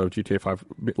result of GTA 5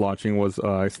 launching was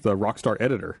it's the Rockstar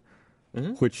Editor,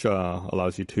 which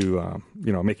allows you to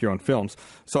make your own films.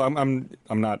 So I'm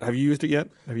not. Have you used it yet?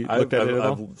 Have you looked at it at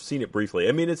all? I've seen it briefly.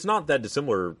 I mean, it's not that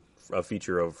dissimilar a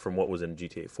feature from what was in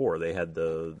GTA 4. They had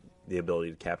the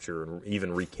ability to capture and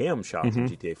even recam shots in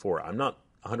GTA 4. I'm not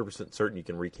 100% certain you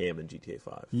can recam in GTA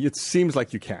 5. It seems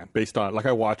like you can, based on, like,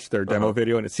 I watched their demo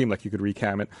video and it seemed like you could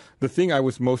recam it. The thing I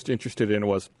was most interested in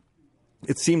was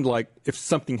it seemed like if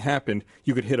something happened,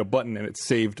 you could hit a button and it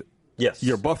saved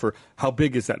your buffer. How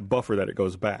big is that buffer that it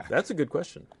goes back? That's a good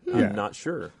question. I'm not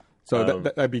sure.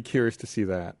 So I'd be curious to see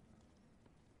that.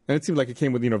 And it seemed like it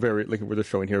came with, very, like we're just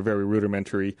showing here, very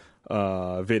rudimentary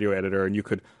video editor, and you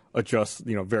could adjust,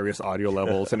 various audio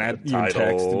levels and add even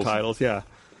text and titles. Yeah.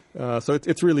 So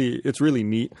it's really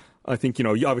neat. I think,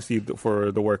 you obviously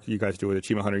for the work you guys do with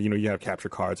Achievement Hunter, you have capture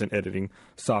cards and editing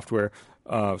software.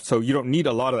 So you don't need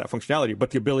a lot of that functionality,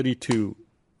 but the ability to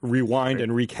rewind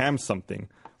and recam something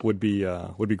would be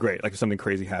great. Like if something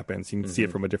crazy happens, you can see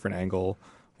it from a different angle.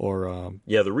 Or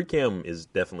the recam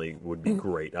would be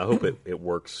great. I hope it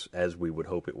works as we would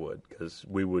hope it would, because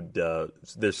we would.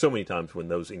 There's so many times when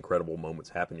those incredible moments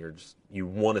happen, you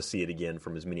want to see it again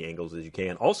from as many angles as you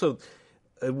can. Also,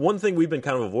 one thing we've been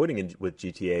kind of avoiding with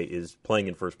GTA is playing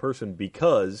in first person,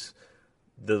 because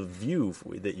the view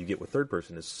that you get with third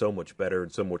person is so much better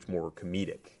and so much more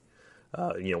comedic.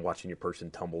 Watching your person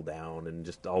tumble down and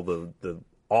just all the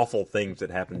awful things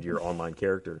that happen to your online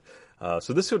character.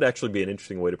 So this would actually be an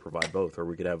interesting way to provide both, where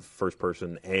we could have first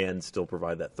person and still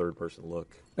provide that third person look.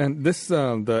 And this,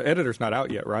 the editor's not out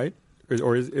yet, right?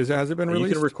 Or has it been released?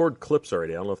 You can record clips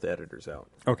already. I don't know if the editor's out.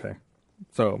 Okay.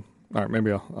 So, all right,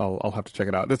 maybe I'll have to check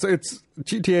it out. It's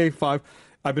GTA 5.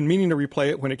 I've been meaning to replay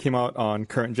it when it came out on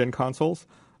current gen consoles,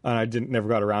 and I never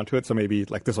got around to it. So maybe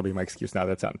this will be my excuse now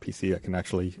that it's out on PC. I can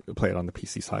actually play it on the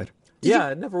PC side.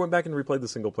 I never went back and replayed the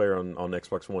single player on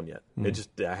Xbox One yet.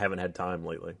 I haven't had time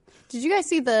lately. Did you guys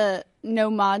see the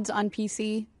no mods on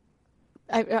PC?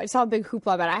 I saw a big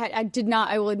hoopla about it. I did not.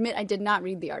 I will admit I did not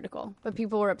read the article, but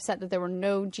people were upset that there were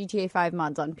no GTA 5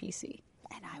 mods on PC.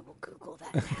 And I will Google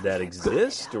that now. That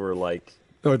exist or like?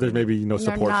 Or there's maybe no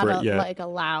support for it yet.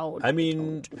 Allowed. I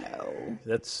mean, no.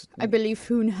 That's. I believe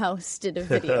Funhouse did a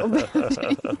video about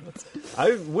it.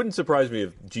 I wouldn't surprise me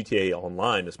if GTA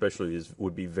Online, especially,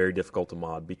 would be very difficult to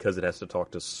mod because it has to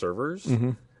talk to servers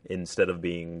instead of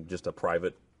being just a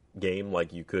private game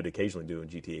like you could occasionally do in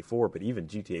GTA 4. But even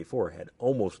GTA 4 had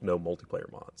almost no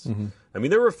multiplayer mods. I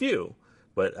mean, there were a few.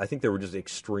 But I think they were just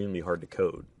extremely hard to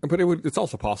code. But it's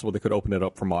also possible they could open it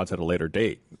up for mods at a later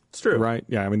date. It's true, right?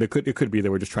 Yeah, I mean, it could be they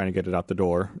were just trying to get it out the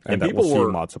door, and that we'll see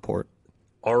mod support.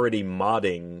 Already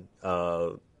modding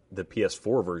the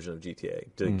PS4 version of GTA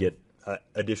to get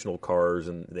additional cars,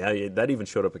 and that even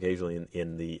showed up occasionally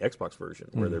in the Xbox version,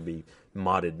 where there'd be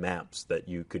modded maps that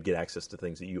you could get access to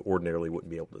things that you ordinarily wouldn't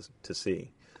be able to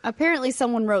see. Apparently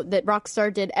someone wrote that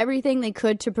Rockstar did everything they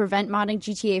could to prevent modding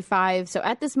GTA 5, so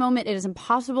at this moment it is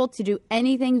impossible to do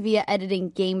anything via editing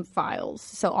game files.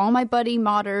 So all my buddy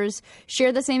modders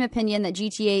share the same opinion that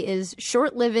GTA is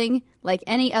short-living like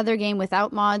any other game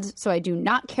without mods, so I do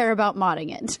not care about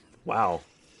modding it. Wow.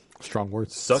 Strong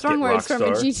words. Strong words from a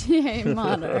GTA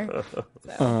modder.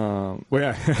 Well,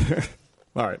 yeah.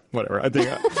 All right, whatever. I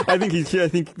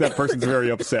think that person's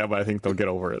very upset, but I think they'll get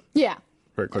over it. Yeah.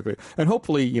 Very quickly, and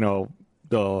hopefully, the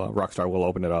Rockstar will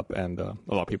open it up and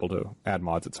allow people to add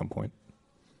mods at some point.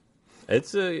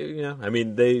 It's I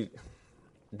mean they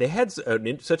had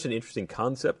such an interesting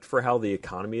concept for how the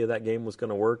economy of that game was going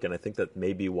to work, and I think that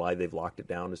may be why they've locked it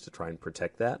down, is to try and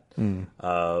protect that.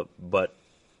 But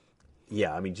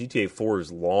yeah, I mean GTA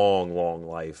 4's long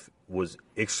life was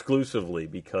exclusively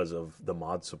because of the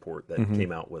mod support that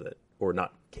came out with it, or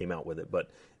not came out with it, but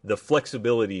the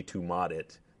flexibility to mod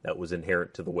it that was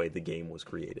inherent to the way the game was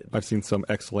created. I've seen some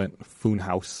excellent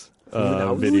Funhouse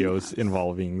videos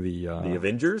involving the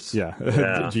Avengers? Yeah.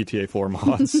 GTA 4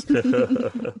 mods.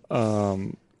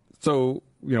 So,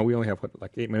 we only have,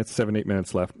 8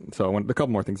 minutes left. So a couple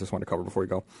more things I just want to cover before we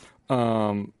go.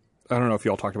 I don't know if you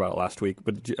all talked about it last week,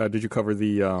 but did you cover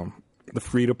the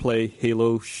free-to-play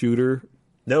Halo shooter?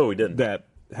 No, we didn't. That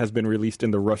has been released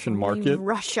in the Russian market. In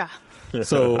Russia.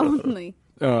 So only.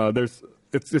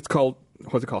 It's called,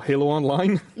 what's it called? Halo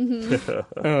Online.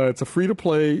 It's a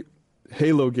free-to-play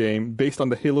Halo game based on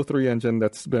the Halo 3 engine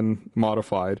that's been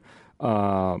modified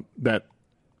that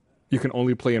you can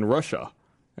only play in Russia.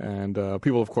 And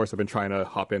people, of course, have been trying to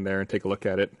hop in there and take a look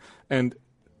at it. And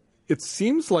it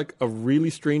seems like a really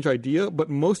strange idea, but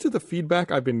most of the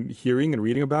feedback I've been hearing and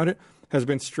reading about it has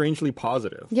been strangely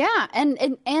positive. Yeah, and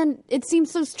it seems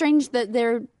so strange that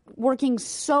they're working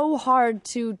so hard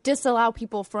to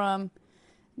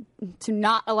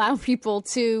not allow people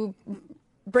to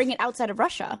bring it outside of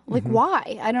Russia. Like,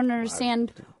 why? I don't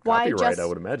understand why copyright, I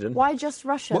would imagine. Why just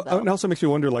Russia, though? It also makes me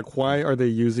wonder, why are they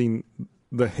using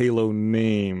the Halo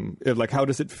name? How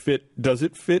does it fit? Does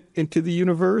it fit into the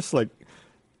universe?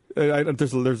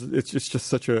 It's just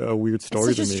such a weird story to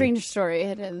me. It's such a strange story,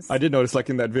 it is. I did notice,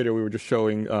 in that video we were just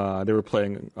showing, they were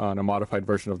playing on a modified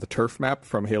version of the turf map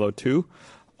from Halo 2.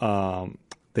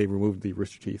 They removed the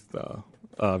Rooster Teeth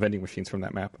vending machines from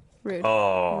that map. Rude.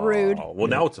 Oh. Rude. Well,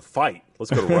 now it's a fight. Let's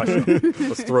go to Russia.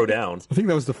 Let's throw down. I think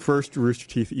that was the first Rooster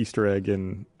Teeth Easter egg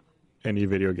in any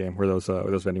video game, where those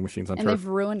vending machines on turf. And they've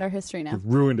ruined our history now.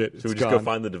 Ruined it. Should we just go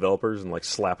find the developers and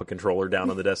slap a controller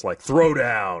down on the desk, throw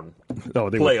down?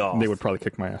 Oh, they would probably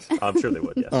kick my ass. I'm sure they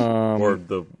would, yes. Or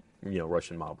the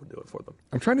Russian mob would do it for them.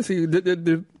 I'm trying to see.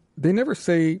 They never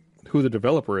say who the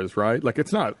developer is, right?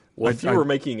 It's not. Well, if you were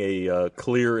making a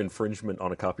clear infringement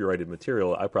on a copyrighted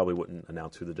material, I probably wouldn't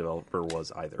announce who the developer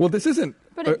was either. Well, this isn't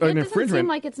but it an doesn't infringement. seem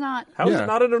like it's not. How is it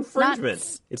not an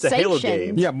infringement? It's a Halo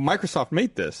game. Yeah, Microsoft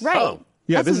made this. Right. Oh.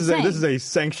 Yeah, That's this is a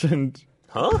sanctioned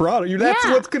product. That's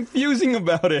what's confusing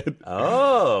about it.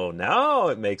 Oh, now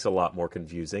it makes a lot more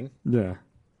confusing. Yeah.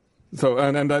 So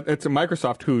and that it's a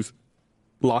Microsoft who's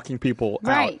locking people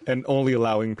out and only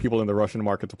allowing people in the Russian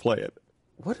market to play it.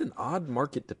 What an odd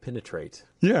market to penetrate.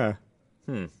 Yeah.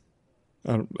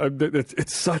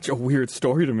 It's such a weird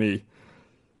story to me.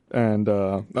 And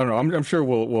I don't know. I'm sure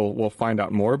we'll find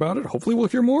out more about it. Hopefully, we'll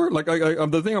hear more. Like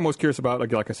the thing I'm most curious about,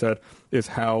 like I said, is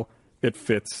how it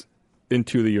fits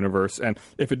into the universe. And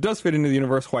if it does fit into the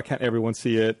universe, why can't everyone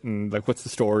see it? And like, what's the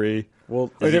story?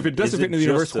 Well, if it doesn't fit into the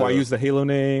universe, why use the Halo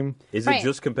name? Is it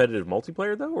just competitive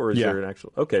multiplayer though, or is there an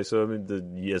actual? Okay, so I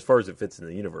mean, as far as it fits in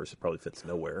the universe, it probably fits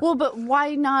nowhere. Well, but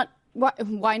why not?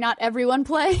 Why not everyone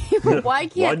play? Why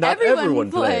can't everyone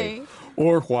play?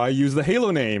 Or why use the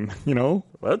Halo name? You know,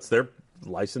 well, it's their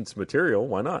licensed material.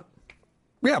 Why not?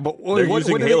 Yeah, but they're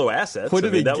using Halo assets.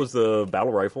 That was the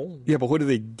battle rifle. Yeah, but what do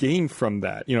they gain from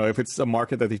that? You know, if it's a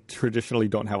market that they traditionally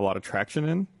don't have a lot of traction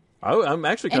in. I'm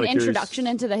actually kind of curious. An introduction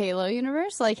into the Halo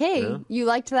universe? Like, hey, you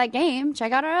liked that game,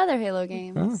 check out our other Halo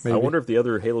games. I wonder if the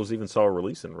other Halos even saw a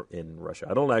release in Russia.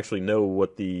 I don't actually know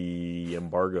what the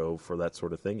embargo for that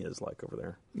sort of thing is like over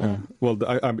there. Well,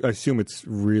 I assume it's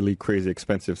really crazy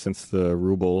expensive since the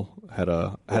ruble had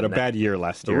a bad year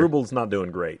last year. The ruble's not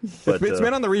doing great. But, it's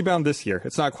been on the rebound this year.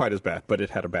 It's not quite as bad, but it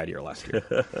had a bad year last year.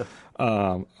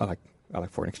 I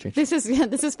like foreign exchange. This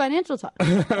is financial talk.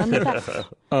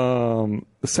 The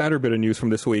sadder bit of news from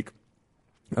this week.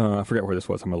 I forget where this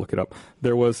was. I'm gonna look it up.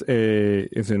 There was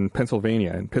it's in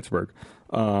Pennsylvania, in Pittsburgh.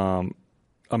 A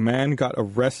man got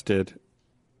arrested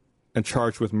and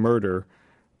charged with murder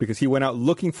because he went out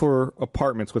looking for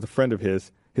apartments with a friend of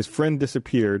his. His friend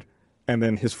disappeared, and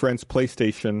then his friend's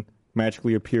PlayStation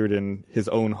magically appeared in his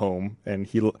own home, and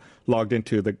he logged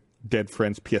into the dead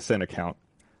friend's PSN account.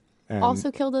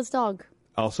 Also killed his dog.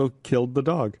 Also killed the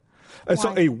dog.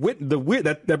 So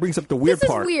that brings up the weird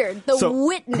part. This is weird. The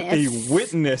witness. A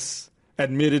witness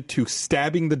admitted to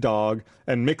stabbing the dog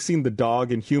and mixing the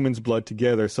dog and human's blood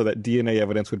together so that DNA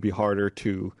evidence would be harder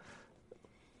to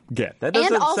get. That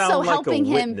doesn't and also sound helping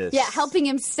like a him, witness. helping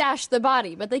him stash the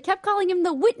body. But they kept calling him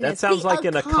the witness. That sounds like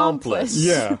an accomplice.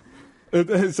 Yeah. So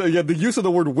the use of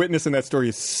the word witness in that story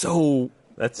is so.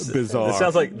 That's bizarre. It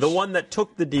sounds like the one that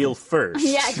took the deal first.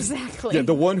 Yeah, exactly. Yeah,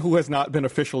 the one who has not been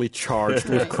officially charged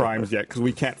with crimes yet, because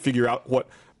we can't figure out what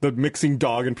the mixing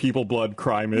dog and people blood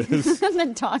crime is.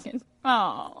 The dog and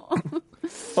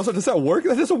Also, does that work?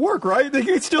 That doesn't work, right? They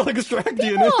can still extract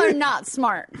DNA. People are not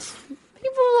smart.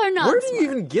 People are not. Where do you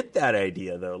even get that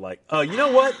idea, though? Like, you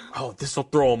know what? Oh, this will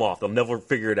throw them off. They'll never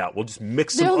figure it out. We'll just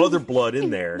mix some other blood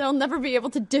in there. They'll never be able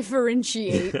to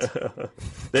differentiate.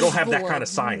 They don't have that kind of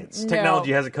science. No.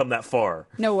 Technology hasn't come that far.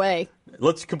 No way.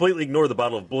 Let's completely ignore the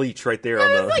bottle of bleach right there.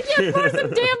 It's like, yeah, pour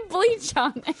some damn bleach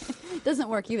on it. Doesn't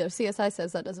work either. CSI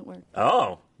says that doesn't work.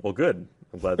 Oh, well, good.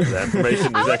 I'm glad that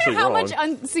information is actually wrong. I wonder how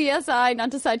much on CSI,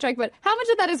 not to sidetrack, but how much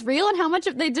of that is real and how much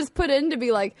of they just put in to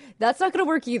be like, that's not going to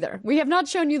work either. We have not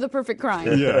shown you the perfect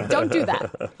crime. Yeah. Don't do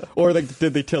that. Or like,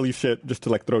 did they tell you shit just to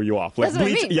like throw you off? Like, that's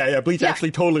bleach, what I mean. Bleach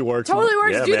actually totally works. Totally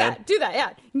works. Yeah, do that. Yeah.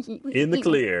 In the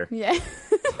clear. Yeah.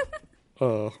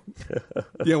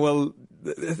 Yeah, well,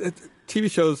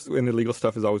 TV shows and illegal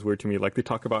stuff is always weird to me. Like, they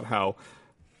talk about how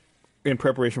in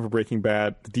preparation for Breaking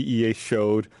Bad, the DEA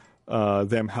showed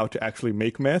them how to actually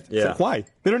make meth. Yeah. Like, why?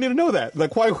 They don't need to know that.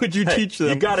 Like, why would you teach them?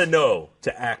 You got to know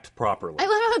to act properly. I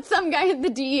love how some guy at the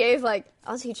DEA is like,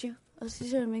 I'll teach you. I'll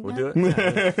teach you how to make meth. We'll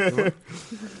do it.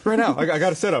 Right now, I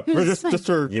got a setup. Just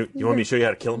for you want me to show you how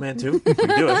to kill a man too? We can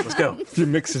do it. Let's go. If you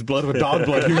mix his blood with dog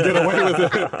blood, you can get away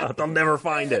with it. They'll never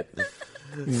find it.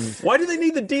 Why do they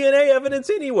need the DNA evidence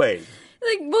anyway?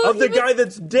 Of the guy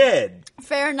that's dead.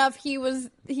 Fair enough. He was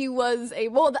a.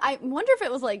 Well, I wonder if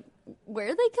it was like where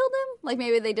they killed him. Like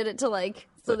maybe they did it to like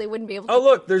so they wouldn't be able to. Oh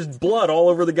look, there's blood all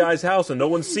over the guy's house and no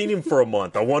one's seen him for a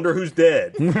month. I wonder who's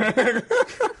dead.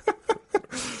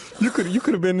 You could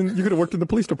have worked in the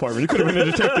police department. You could have been a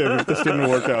detective if this didn't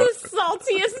work out. The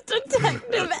saltiest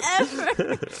detective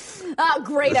ever. Oh,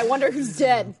 great. I wonder who's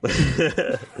dead.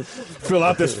 Fill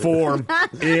out this form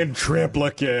in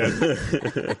triplicate.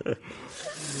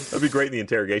 That'd be great in the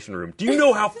interrogation room. Do you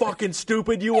know how fucking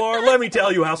stupid you are? Let me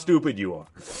tell you how stupid you are.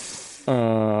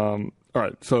 All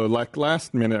right, so like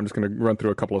last minute, I'm just going to run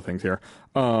through a couple of things here.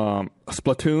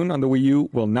 Splatoon on the Wii U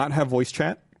will not have voice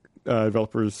chat.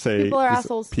 Developers say people are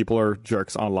assholes. People are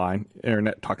jerks online.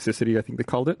 Internet toxicity, I think they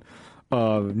called it.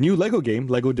 New Lego game,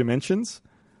 Lego Dimensions,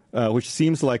 which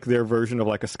seems like their version of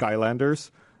like a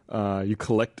Skylanders. You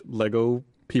collect Lego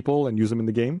people and use them in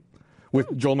the game.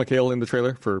 With Joel McHale in the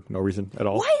trailer for no reason at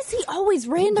all. Why is he always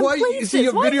random places? Is he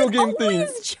a video game thing?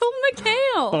 Joel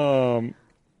McHale?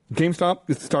 GameStop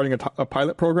is starting a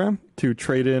pilot program to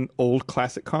trade in old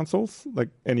classic consoles like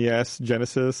NES,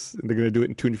 Genesis. And they're going to do it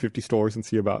in 250 stores and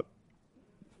see about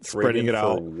spreading it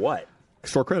out. For what?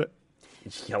 Store credit.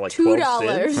 Yeah, like $2.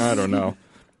 $12. I don't know.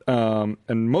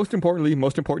 And most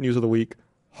important news of the week,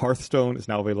 Hearthstone is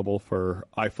now available for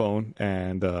iPhone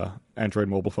and Android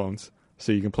mobile phones.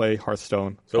 So you can play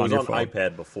Hearthstone So it on was your on phone.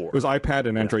 iPad before. It was iPad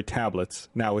and Android tablets.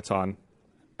 Now it's on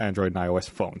Android and iOS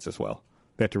phones as well.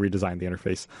 They had to redesign the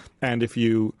interface. And if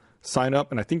you sign up,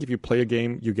 and I think if you play a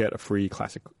game, you get a free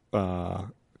classic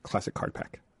card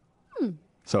pack.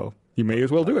 So you may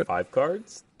as well do it. 5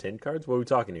 cards? 10 cards? What are we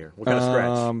talking here? What kind of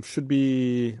scratch? Should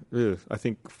be, I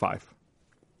think 5.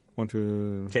 1,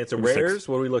 2, Chance of maybe 6. rares?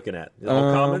 What are we looking at?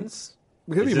 All commons?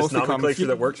 It could be Is this mostly commons. nomenclature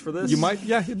that works for this? You might,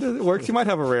 yeah, it works. You might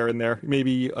have a rare in there,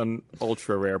 maybe an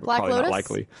ultra rare, but Black probably Lotus? not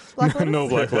likely. Black Lotus? No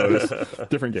Black Lotus.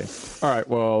 Different game. All right,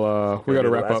 well, we got to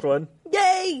wrap last up. one?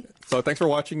 Yay! So thanks for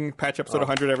watching Patch Episode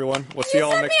 100, everyone. We'll see you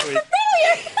all next week.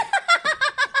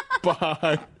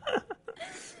 Bye.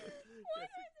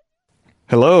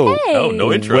 Hello. Hey. Oh,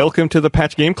 no intro. Welcome to the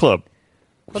Patch Game Club.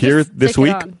 We'll Here just this take it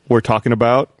week, on. we're talking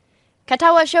about.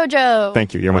 Katawa Shoujo.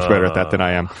 Thank you. You're much better at that than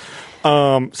I am.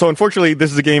 So unfortunately,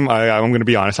 this is a game. I'm going to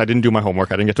be honest. I didn't do my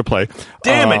homework. I didn't get to play.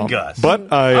 Damn it, Gus.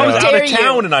 But I was I, out dare of you.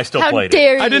 town and I still How played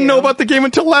dare it. you? I didn't know about the game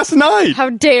until last night. How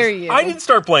dare you? I didn't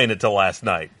start playing it till last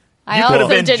night. I You also could have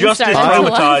been didn't just start as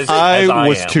until traumatized as I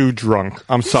was am. too drunk.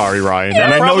 I'm sorry, Ryan. That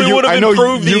and I know probably you. would have I know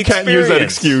improved the you can't use that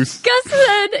experience. excuse. Gus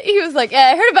said he was like, "Yeah,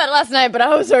 I heard about it last night, but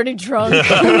I was already drunk."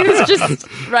 He was just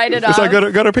write it off. So I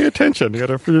gotta pay attention. You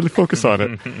gotta really focus on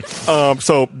it.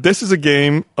 So this is a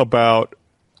game about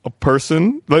a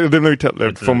person. Let me tell,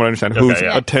 from what I understand, okay, who's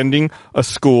yeah. attending a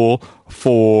school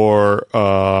for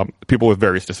people with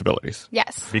various disabilities.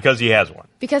 Yes, Because he has one.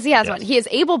 because he has Yes. one. He is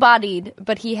able-bodied,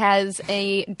 but he has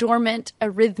a dormant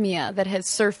arrhythmia that has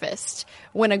surfaced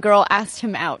when a girl asked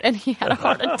him out, and he had a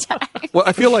heart attack. Well,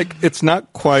 I feel like it's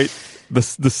not quite the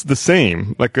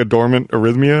same, like a dormant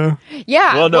arrhythmia.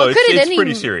 Yeah. Well, no, could it it's any-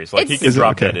 pretty serious. Like, he it's- can Is it?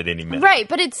 drop Okay. dead at any minute. Right,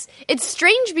 but it's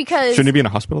strange because Shouldn't he be in a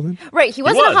hospital then? right, he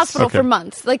was in was. a hospital Okay. for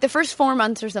months. Like the first 4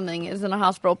 months or something is in a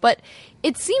hospital. But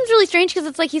it seems really strange because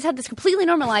it's like he's had this completely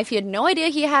normal life. He had no idea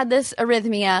he had this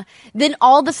arrhythmia. Then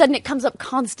all of a sudden it comes up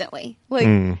constantly.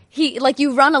 Like he like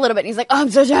you run a little bit and he's like, "Oh,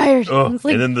 I'm so tired." Oh, And it's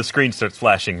like, and then the screen starts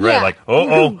flashing red, Yeah. like,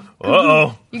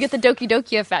 uh-oh. you get the Doki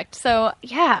Doki effect. So,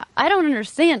 yeah, I don't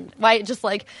understand why it just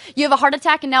like you have a heart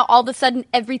attack and now all of a sudden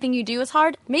everything you do is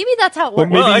hard. Maybe that's how it Well,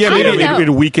 works. maybe Well, yeah, actually, maybe I don't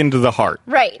know. it weakened the heart.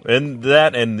 Right. And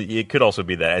it could also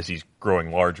be that as he's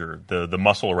growing larger, the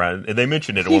muscle around, and they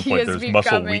mentioned it at one He point, is there's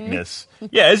muscle becoming- weakness.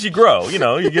 Yeah, as you grow,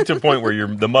 you get to a point where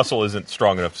the muscle isn't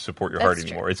strong enough to support your heart That's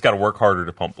true. anymore. It's got to work harder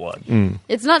to pump blood.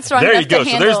 It's not strong There enough you go. to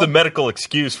So handle. there's the medical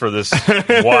excuse for this,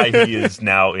 why he is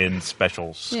now in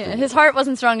special school. Yeah, his heart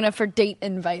wasn't strong enough for date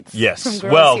invites. From Yes.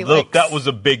 girls Well, he look, likes. that was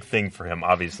a big thing for him,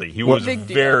 obviously. He was Big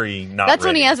deal. very not That's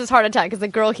when he ready. has his heart attack because the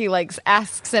girl he likes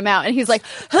asks him out and he's like,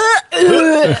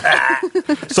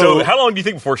 So how long do you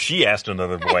think before she asked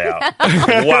another boy out?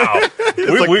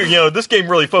 Wow. This game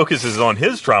really focuses on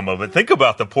his trauma, but think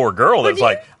about the poor girl that's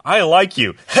like, I like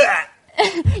you. yeah,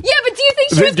 but do you think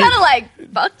she was Do you- kind of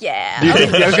like, fuck yeah? Do you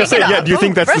think, I was gonna say, Brush it yeah. off. Do you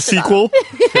think that's the Brush it off.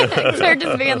 sequel? They're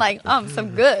just being like, oh, I'm so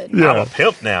good. I'm a Yeah.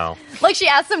 pimp now. Like she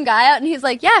asked some guy out and he's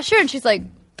like, yeah, sure. And she's like,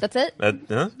 that's it?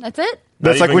 That's it?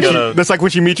 That's Not like when even she. gonna- That's like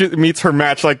when she meets her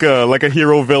match, like a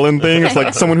hero villain thing. It's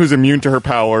like someone who's immune to her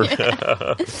power.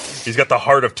 He's got the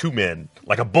heart of 2 men,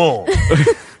 like a bull.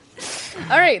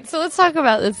 All right, so let's talk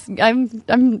about this.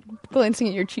 I'm glancing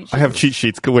at your cheat sheet. I have cheat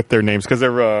sheets with their names because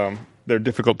they're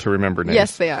difficult to remember names.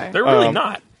 Yes, they are. They're really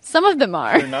not. Some of them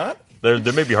are. not. They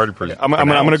may be hard to pronounce. I'm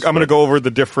gonna go over the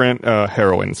different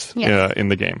heroines Yes. in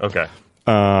the game. Okay.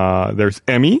 There's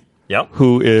Emmy, Yep.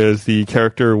 who is the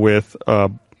character with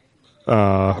both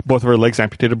of her legs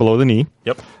amputated below the knee.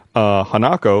 Yep.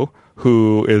 Hanako,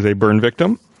 who is a burn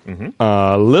victim.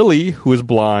 Lily, who is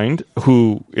blind,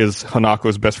 who is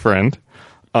Hanako's best friend.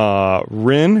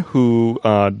 Rin, who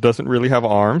doesn't really have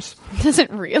arms.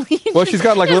 Doesn't really. Well, she's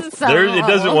got like Doesn't sound It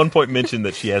does at normal. one point mention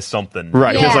that she has something.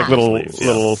 right. She has like Yeah. little Sleeves, yeah.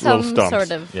 little Some stumps.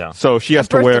 sort of. Yeah. So she has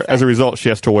to birth wear, defect. as a result, she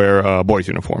has to wear a boy's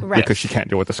uniform Right. because she can't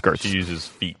deal with the skirts. She uses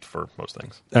feet for most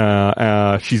things.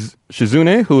 She's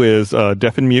Shizune, who is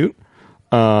deaf and mute,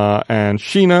 and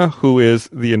Sheena, who is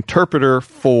the interpreter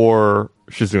for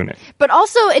Shizune. But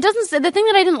also, it doesn't say, the thing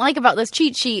that I didn't like about this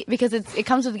cheat sheet, because it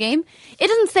comes with the game, it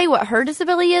doesn't say what her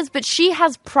disability is, but she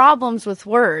has problems with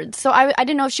words. So I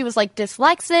didn't know if she was like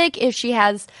dyslexic, if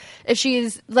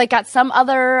she's like got some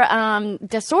other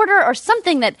disorder or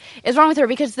something that is wrong with her,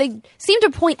 because they seem to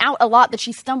point out a lot that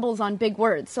she stumbles on big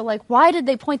words. So like, why did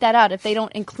they point that out if they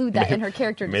don't include that in her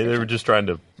character Maybe they were description? just trying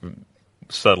to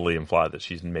subtly imply that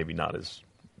she's maybe not as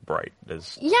bright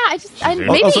as. Yeah,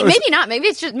 Also, maybe not. Maybe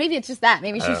it's just that.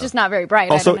 Maybe she's just not very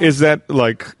bright. Also, I don't know. is that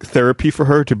like therapy for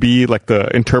her to be like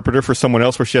the interpreter for someone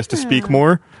else, where she has to speak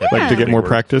more, like to get more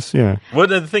practice? Yeah. Well,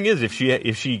 the thing is, if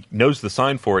she knows the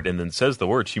sign for it and then says the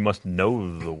word, she must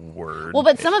know the word. Well,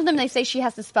 but some of them they say she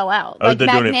has to spell out. Oh, Like they're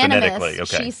doing it magnanimous, phonetically.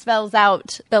 Okay. she spells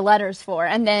out the letters for,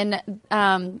 and then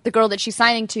the girl that she's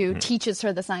signing to teaches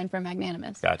her the sign for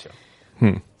magnanimous. Gotcha.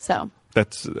 So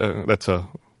That's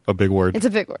a big word. it's a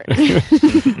big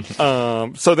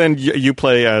word. So then you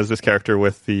play as this character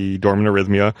with the dormant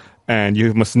arrhythmia, and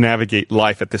you must navigate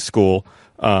life at this school,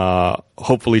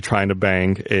 hopefully trying to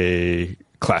bang a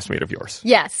classmate of yours.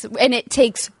 Yes, and it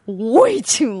takes way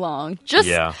too long. Just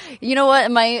you know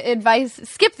what? My advice: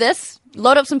 skip this.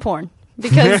 Load up some porn.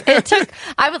 Because it took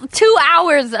 2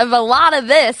 hours of a lot of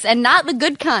this, and not the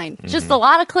good kind. Just a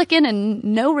lot of clicking and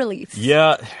no release.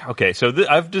 Yeah. Okay. So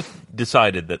I've just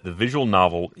decided that the visual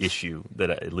novel issue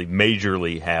that I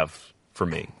majorly have for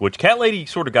me, which Cat Lady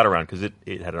sort of got around because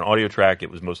it had an audio track, it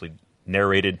was mostly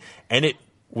narrated, and it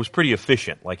was pretty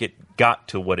efficient. Like it got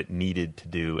to what it needed to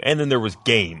do, and then there was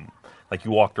game, like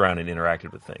you walked around and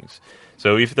interacted with things.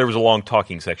 So if there was a long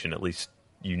talking section, at least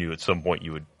you knew at some point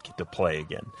you would get to play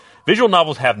again. Visual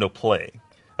novels have no play.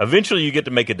 Eventually you get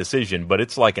to make a decision, but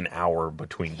it's like an hour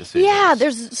between decisions. Yeah,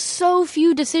 there's so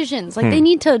few decisions. Like, they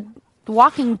need to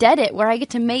Walking Dead it, where I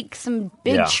get to make some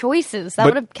big choices. That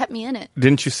would have kept me in it.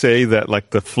 Didn't you say that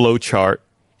like the flow chart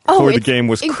for the game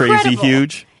was crazy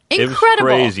huge? Incredible.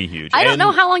 It was crazy huge. I don't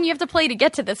know how long you have to play to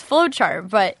get to this flow chart,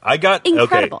 but I got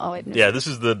incredible. Okay. Oh, yeah, this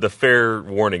is the fair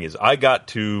warning is I got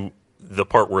to the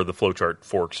part where the flowchart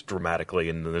forks dramatically,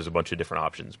 and then there's a bunch of different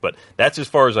options. But that's as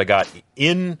far as I got.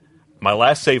 In my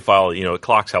last save file, you know, it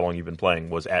clocks how long you've been playing,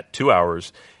 was at 2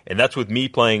 hours, and that's with me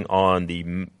playing on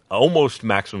the almost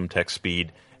maximum text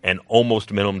speed and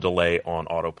almost minimum delay on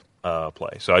auto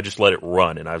play. So I just let it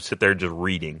run, and I would sit there just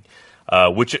reading,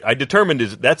 which I determined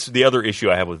is that's the other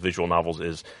issue I have with visual novels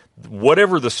is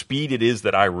whatever the speed it is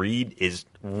that I read is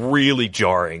really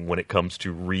jarring when it comes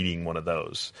to reading one of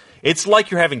those. It's like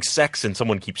you're having sex and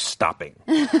someone keeps stopping.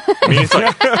 I mean, it's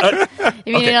like,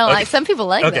 you mean you don't like some people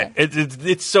like that?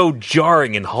 It's so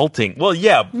jarring and halting. Well,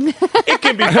 yeah, it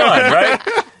can be fun, right?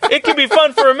 It can be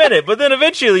fun for a minute, but then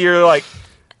eventually you're like,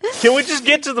 can we just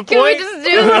get to the point? Can we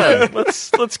just do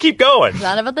it? Let's keep going. It's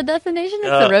not about the destination;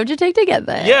 it's the road you take to get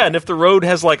there. Yeah, and if the road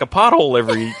has like a pothole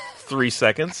every 3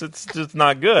 seconds, it's just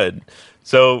not good.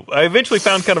 So I eventually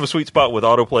found kind of a sweet spot with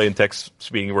autoplay and text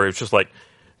speeding where it's just like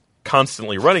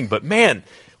constantly running. But man,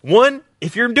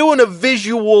 if you're doing a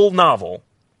visual novel,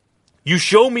 you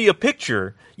show me a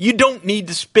picture, you don't need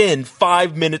to spend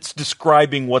 5 minutes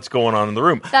describing what's going on in the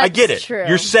room. I get it. True.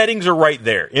 Your settings are right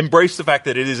there. Embrace the fact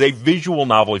that it is a visual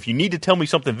novel. If you need to tell me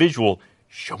something visual,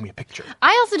 show me a picture.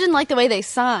 I also didn't like the way they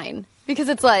sign because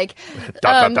it's like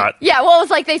dot, dot. Yeah, well,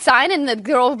 it's like they sign and the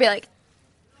girl will be like,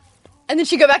 and then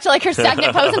she'd go back to like her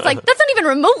stagnant pose. And it's like that's not even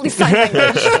remotely sign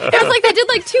language. It was like they did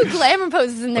like 2 glamour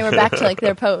poses and they were back to like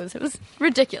their pose. It was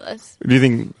ridiculous. Do you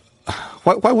think?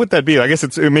 Why would that be? I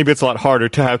guess maybe it's a lot harder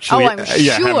to actually I'm have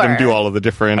them do all of the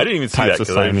different. I didn't even see types that of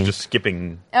because I was signing. just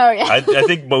skipping. Oh yeah. I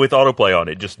think, but with autoplay on,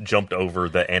 it just jumped over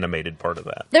the animated part of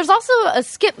that. There's also a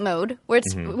skip mode where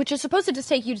it's which is supposed to just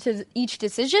take you to each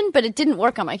decision, but it didn't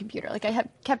work on my computer. Like I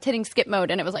kept hitting skip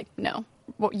mode, and it was like, no,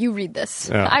 well, you read this.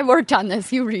 Yeah. I worked on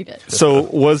this. You read it. So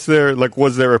was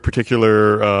there a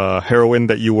particular heroine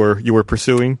that you were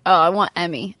pursuing? Oh, I want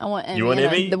Emmy. I want Emmy. You want in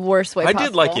Emmy? the worst way possible. I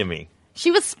did like Emmy. She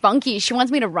was spunky. She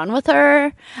wants me to run with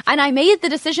her. And I made the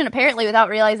decision, apparently, without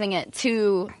realizing it,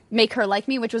 to make her like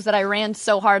me, which was that I ran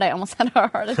so hard I almost had a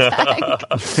heart attack.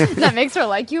 That makes her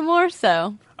like you more,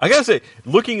 so. I gotta say,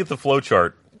 looking at the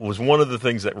flowchart was one of the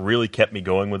things that really kept me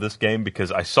going with this game because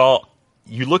I saw,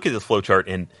 you look at the flowchart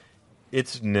and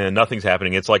nothing's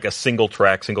happening. It's like a single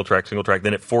track,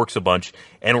 then it forks a bunch.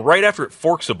 And right after it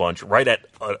forks a bunch, right at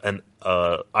an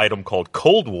item called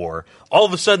Cold War, all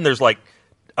of a sudden there's like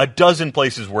a dozen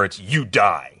places where it's you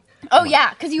die. Oh, yeah,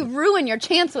 because you ruin your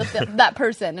chance with that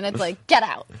person, and it's like, get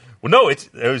out. Well, no,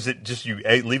 is it just you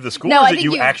leave the school, No, or I is it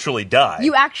think you actually die?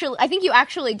 I think you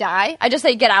actually die. I just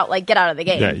say get out of the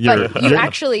game. Yeah, but you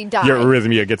actually die. Your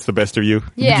arrhythmia gets the best of you.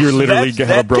 Yeah. You literally have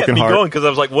a broken kept me heart. going because I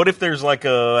was like, what if there's like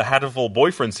a hatful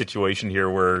boyfriend situation here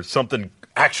where something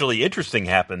actually interesting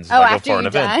happens if I go after for an you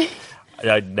event? die?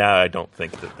 I don't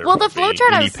think that there Well, would the be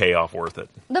flowchart any payoff worth it.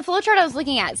 The flowchart I was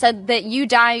looking at said that you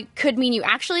die could mean you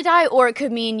actually die, or it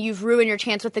could mean you've ruined your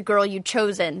chance with the girl you'd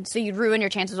chosen, so you'd ruin your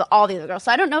chances with all the other girls.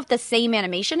 So I don't know if the same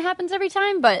animation happens every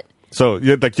time, but... So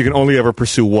like you can only ever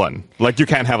pursue one. Like you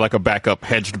can't have like a backup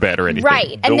hedged bet or anything.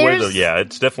 Right. And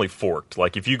it's definitely forked.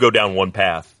 Like if you go down one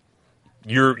path,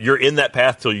 you're in that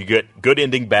path till you get good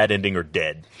ending, bad ending, or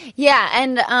dead. Yeah,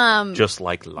 and Just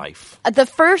like life. the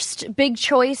first big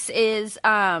choice is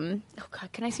oh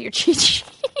god, can I see your cheat sheet?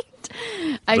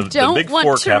 The big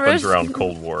fork happens around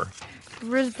Cold War.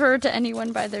 Refer to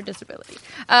anyone by their disability.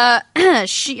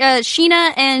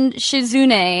 Sheena and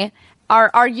Shizune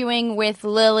are arguing with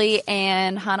Lily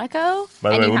and Hanako. By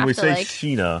the and way, you when have we to, say like,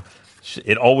 Sheena,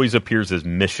 it always appears as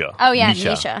Misha. Oh, yeah,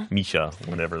 Misha. Misha,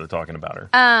 whenever they're talking about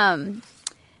her.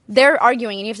 they're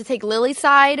arguing, and you have to take Lily's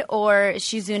side or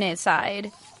Shizune's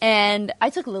side. And I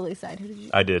took Lily's side. Who did you?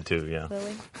 I did too, yeah.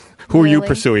 Lily. Who are you Lily.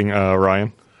 pursuing,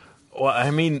 Ryan? Well, I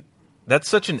mean, that's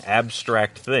such an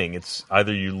abstract thing. It's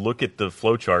either you look at the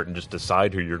flowchart and just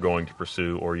decide who you're going to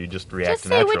pursue, or you just react Just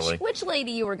say naturally. which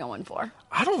lady you were going for.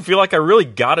 I don't feel like I really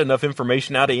got enough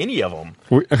information out of any of them.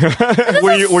 Were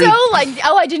you- Like,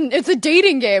 oh, I didn't. It's a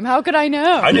dating game. How could I know?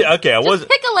 I did, okay, I Just was.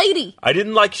 pick a lady. I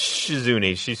didn't like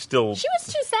Shizune. She's still. She was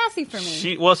too sassy for me.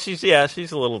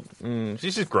 She's a little.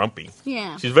 She's just grumpy.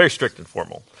 Yeah. She's very strict and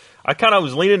formal. I kind of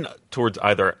was leaning towards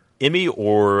either Emmy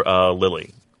or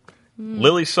Lily.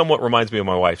 Lily somewhat reminds me of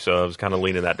my wife, so I was kind of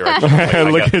leaning that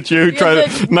direction. Look at you.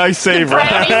 Nice save,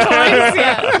 Ryan.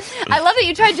 Yeah. I love that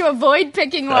you tried to avoid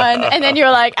picking one, and then you were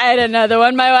like, I had another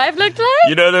one my wife looked like.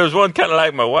 You know, there was one kind of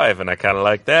like my wife, and I kind of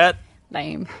like that.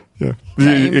 Lame. Yeah.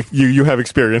 Same. You have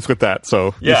experience with that,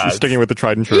 so Yeah, you're sticking with the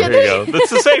tried and true. There you go. That's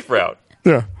the safe route.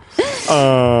 Yeah.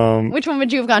 Which one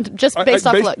would you have gone to, just based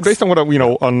off looks? Based on what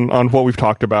on what we've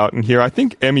talked about in here, I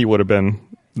think Emmy would have been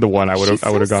the one I would have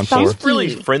gone for. spunky. Really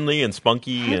friendly and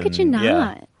spunky. How could you not?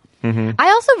 Yeah. I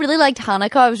also really liked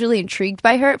Hanako. I was really intrigued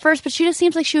by her at first, but she just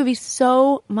seems like she would be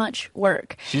so much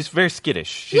work. She's very skittish.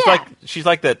 She's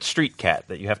like that street cat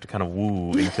that you have to kind of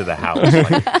woo into the house.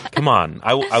 Like, come on,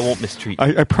 I won't mistreat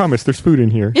you. I promise there's food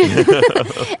in here.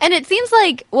 And it seems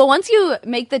like, well, once you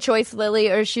make the choice Lily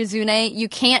or Shizune, you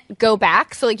can't go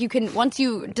back. So, like, you can, once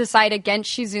you decide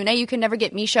against Shizune, you can never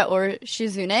get Misha or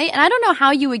Shizune. And I don't know how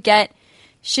you would get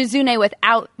Shizune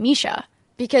without Misha,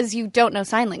 because you don't know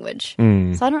sign language.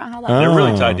 So I don't know how that They're works.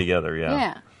 really tied together.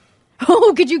 Yeah.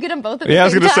 Oh, could you get them both at the Yeah, I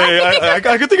was same going to time? say,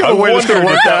 I could think of I a way this could wondered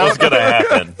work if that was out. going to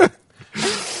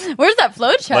happen. Where's that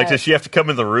flow chart? Like, does she have to come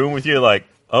in the room with you? Like,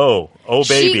 oh,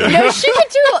 baby. She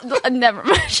could do, never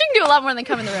mind. She can do a lot more than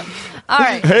come in the room. All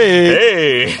right.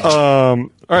 Hey. All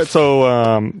right,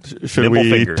 so should Nimble we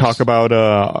fingers. talk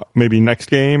about maybe next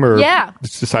game, or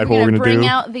just decide what we're going to bring do?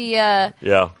 out the,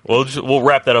 Yeah. We'll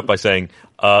wrap that up by saying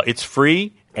it's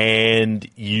free, and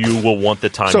you will want the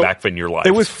time So, back in your life.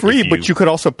 It was free, if but you could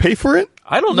also pay for it?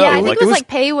 I don't know. yeah, I think like, it was like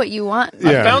pay what you want.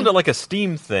 I Yeah. found it like a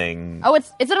Steam thing. Oh,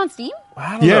 is it on Steam?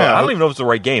 I don't know. Yeah. I don't even know if it's the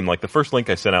right game. Like, the first link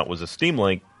I sent out was a Steam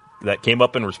link that came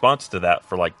up in response to that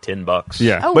for like $10.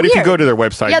 Yeah, Oh, but if you weird. go to their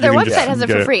website, Yeah, their you can website just has it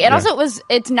get for free. And Yeah. also,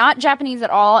 it's not Japanese at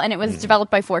all, and it was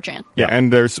developed by 4chan. Yeah,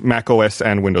 and there's Mac OS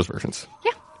and Windows versions.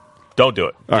 Yeah. Don't do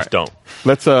it. Just right. don't.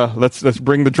 Let's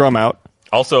bring the drum out.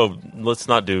 Also, let's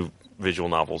not do visual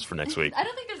novels for next week. I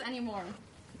don't think there's any more.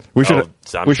 We should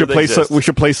I'm we sure should they play exist. we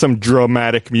should play some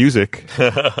dramatic music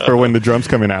for when the drum's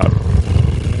coming out.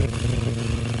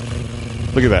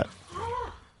 Look at that.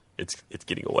 It's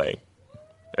getting away.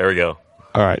 There we go.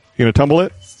 All right, you gonna tumble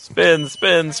it? Spin,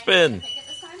 spin, spin.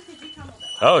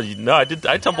 Oh, no, I did.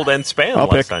 I tumbled and span I'll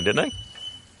last pick. time, didn't I?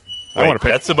 I wanna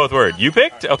pick. That's the both word. You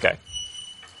picked? Okay.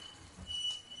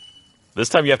 This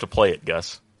time you have to play it,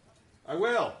 Gus. I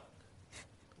will.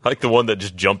 Like the one that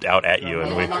just jumped out at you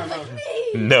and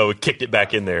we kicked it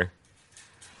back in there.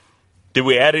 Did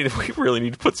we add it? We really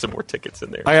need to put some more tickets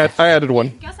in there. I added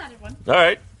one. Gus added one. All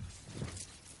right.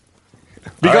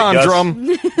 Be All right, gone, Gus. drum.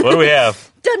 What do we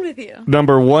have? Done with you.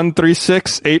 Number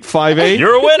 136858.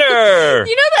 You're a winner.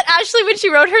 You know that Ashley, when she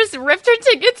wrote hers, ripped her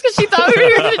tickets because she thought we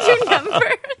were going to do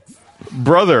numbers?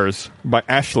 Brothers by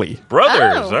Ashley.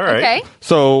 Brothers. Oh, All right. okay.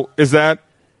 So is that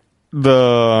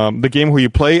the game where you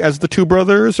play as the two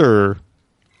brothers, or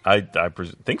I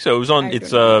think so. It was on.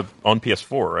 It's on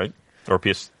PS4, right? Or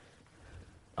PS.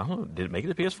 I don't know. Did it make it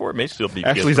to PS4? It may still be.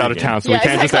 Ashley's PS3 out of game. town, so we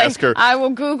can't just ask her. I will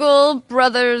Google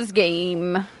Brothers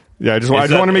game. Yeah, I just Is want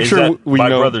that- to make is sure that we by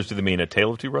know. brothers, do they mean A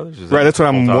Tale of Two Brothers? Is Right, that's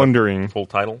what the I'm full wondering. Full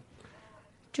title.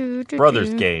 Brothers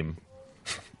Brothers game.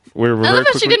 We're I very love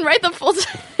that she quickly- didn't write the full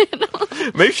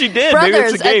title. Maybe she did. Maybe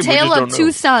Brothers, it's a game. A Tale we just of don't Two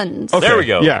know. Sons. Okay, There we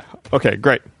go. Yeah. Okay.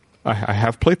 Great. I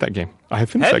have played that game. I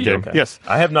have finished Have that you? game. Okay. Yes.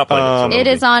 I have not played it. So It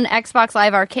that'll is be- on Xbox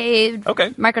Live Arcade,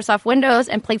 Okay. Microsoft Windows,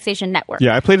 and PlayStation Network.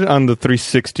 Yeah, I played it on the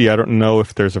 360. I don't know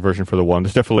if there's a version for the one.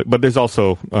 There's definitely, but there's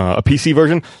also a PC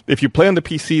version. If you play on the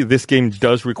PC, this game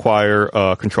does require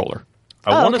a controller.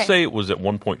 I want to okay. say it was at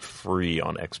one point free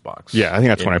on Xbox. Yeah, I think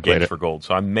that's when I played Games it. for Gold.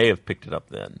 So I may have picked it up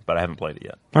then, but I haven't played it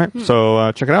yet. All right,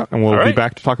 so check it out, and we'll All be right.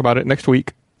 back to talk about it next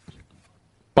week.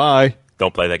 Bye.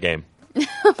 Don't play that game.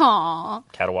 Aww.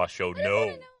 Catawash Show,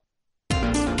 no.